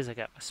always, I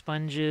got my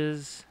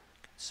sponges.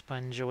 Can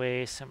sponge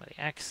away some of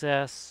the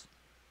excess.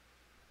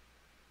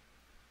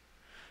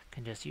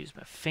 Can just use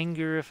my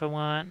finger if I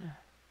want.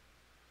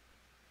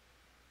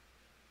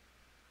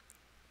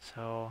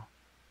 So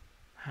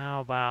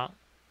how about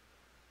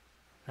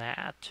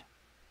that?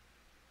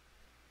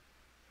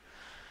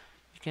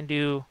 You can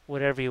do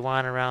whatever you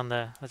want around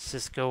the, let's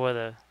just go with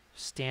a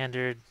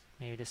standard,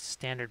 maybe just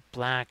standard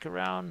black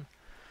around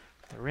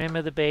the rim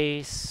of the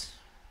base,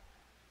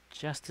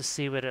 just to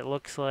see what it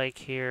looks like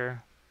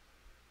here.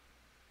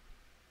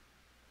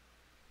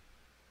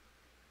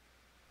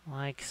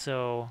 Like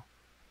so.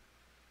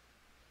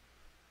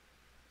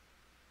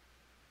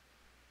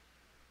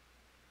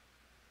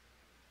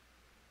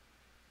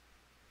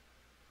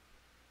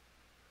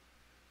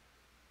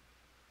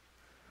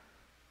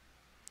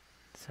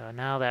 So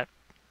now that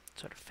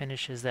sort of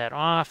finishes that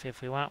off.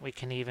 If we want, we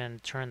can even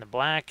turn the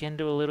black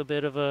into a little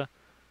bit of a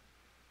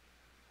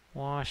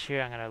wash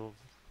here. I'm going to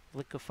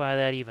liquefy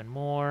that even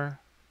more.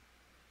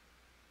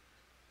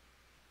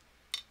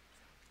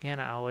 Again,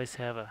 I always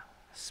have a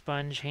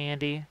sponge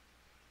handy.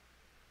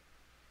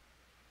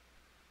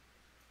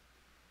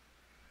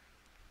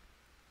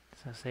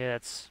 So say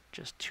that's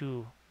just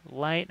too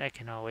light, I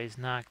can always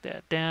knock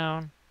that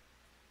down.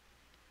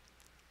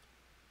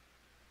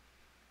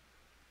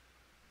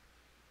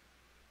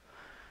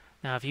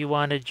 Now if you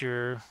wanted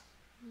your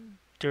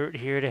dirt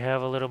here to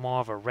have a little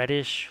more of a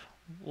reddish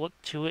look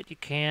to it, you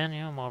can,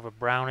 more of a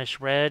brownish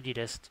red. You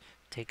just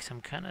take some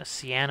kind of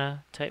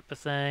sienna type of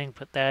thing,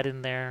 put that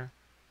in there.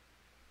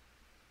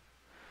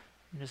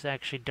 I'm just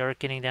actually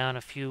darkening down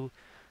a few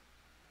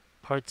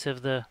parts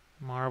of the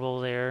marble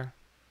there.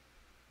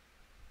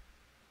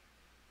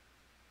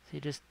 So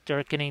just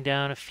darkening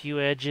down a few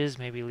edges,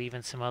 maybe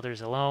leaving some others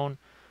alone.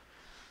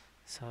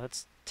 So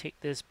let's take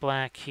this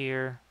black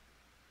here,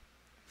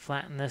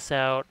 flatten this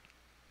out.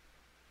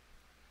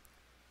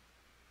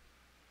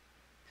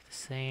 The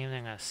same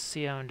thing. I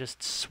see how I'm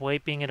just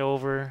swiping it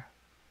over.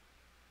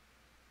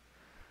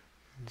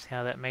 And see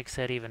how that makes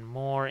that even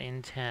more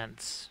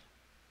intense.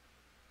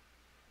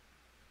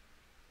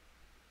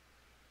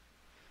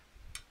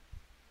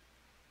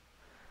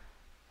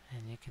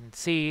 And you can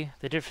see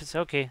the difference.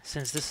 Okay,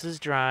 since this is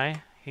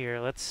dry, here,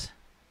 let's...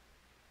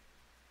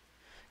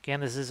 Again,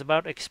 this is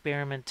about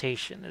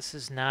experimentation. This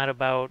is not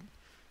about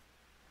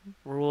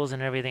rules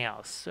and everything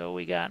else. So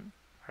we got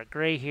our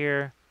gray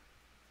here.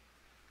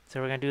 So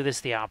we're going to do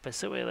this the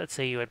opposite way. Let's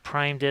say you had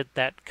primed it,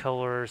 that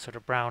color, sort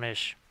of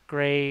brownish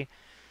gray.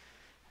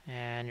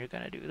 And you're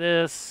going to do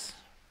this.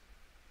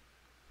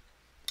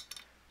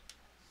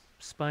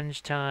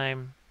 Sponge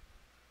time.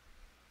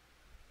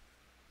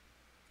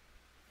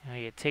 Now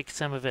you take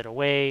some of it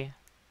away.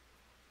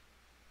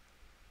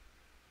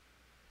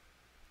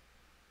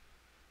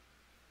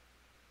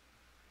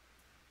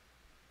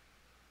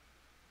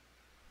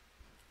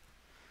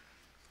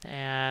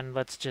 And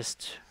let's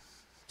just,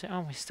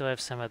 oh, we still have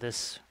some of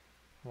this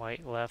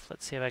white left.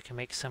 Let's see if I can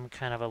make some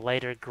kind of a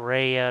lighter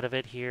gray out of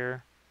it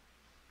here.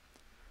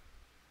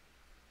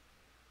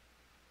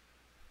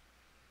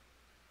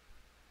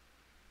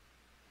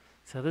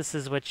 So this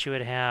is what you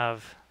would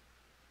have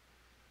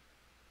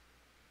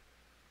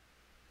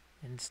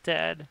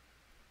instead.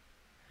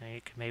 Now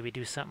you could maybe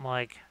do something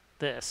like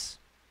this.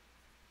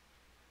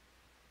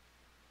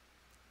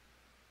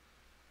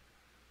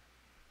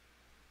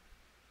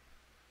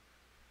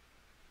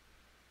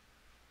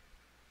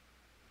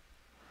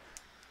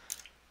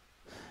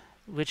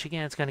 Which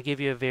again, it's going to give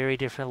you a very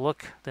different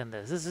look than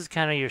this. This is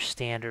kind of your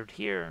standard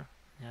here.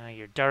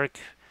 Your dark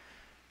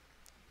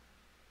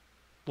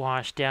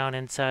wash down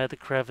inside the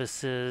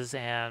crevices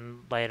and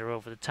lighter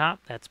over the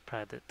top. That's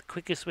probably the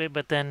quickest way,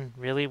 but then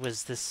really,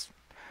 was this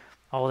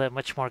all that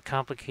much more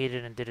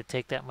complicated, and did it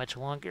take that much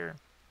longer?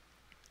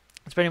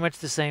 It's pretty much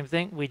the same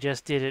thing. We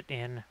just did it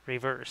in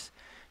reverse.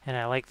 And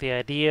I like the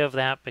idea of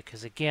that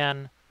because,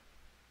 again,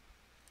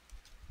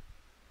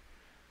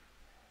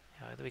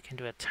 we can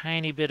do a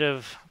tiny bit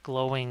of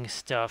glowing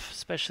stuff,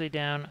 especially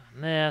down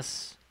on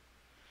this.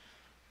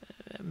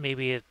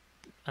 Maybe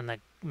on the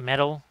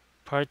metal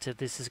parts, if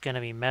this is going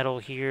to be metal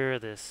here,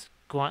 this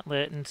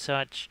gauntlet and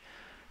such.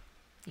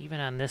 Even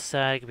on this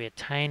side, it could be a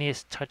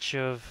tiniest touch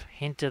of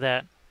hint of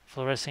that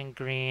fluorescent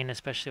green,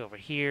 especially over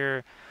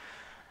here.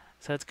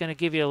 So it's going to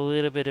give you a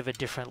little bit of a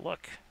different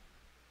look.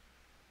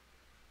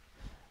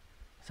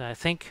 So I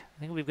think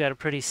we've got a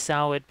pretty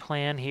solid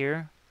plan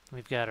here.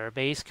 We've got our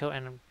base coat,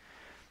 and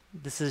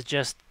this is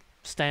just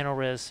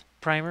Stynylrez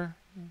primer.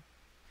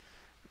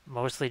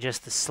 mostly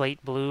just the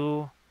slate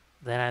blue.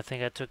 Then I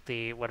think I took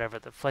the whatever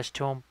the flesh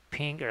tone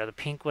pink or the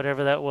pink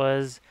whatever that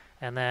was,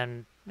 and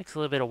then mix a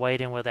little bit of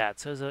white in with that.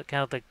 So it's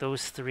kind of like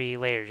those three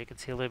layers. You can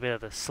see a little bit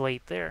of the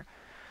slate there.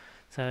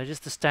 So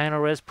just the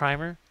Steino Res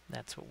primer.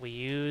 That's what we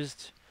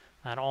used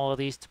on all of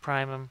these to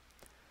prime them.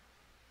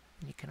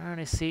 You can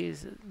already see,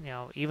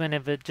 even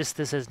if it just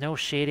this has no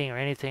shading or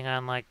anything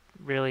on like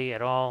really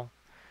at all,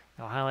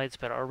 no highlights,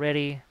 but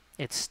already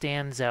it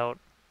stands out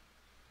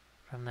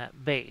from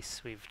that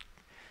base. We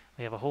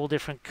have a whole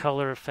different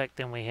color effect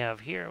than we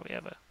have here. We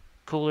have a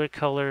cooler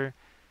color.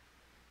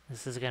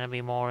 This is going to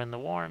be more in the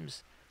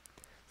warms.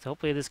 So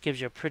hopefully this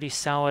gives you a pretty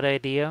solid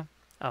idea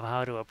of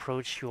how to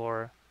approach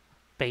your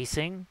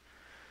basing.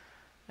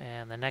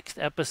 And the next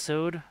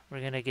episode, we're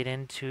going to get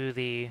into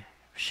the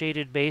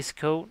shaded base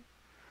coat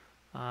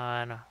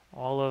on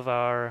all of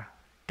our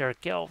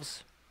dark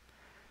elves.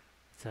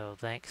 So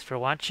thanks for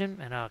watching,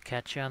 and I'll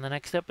catch you on the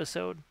next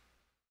episode.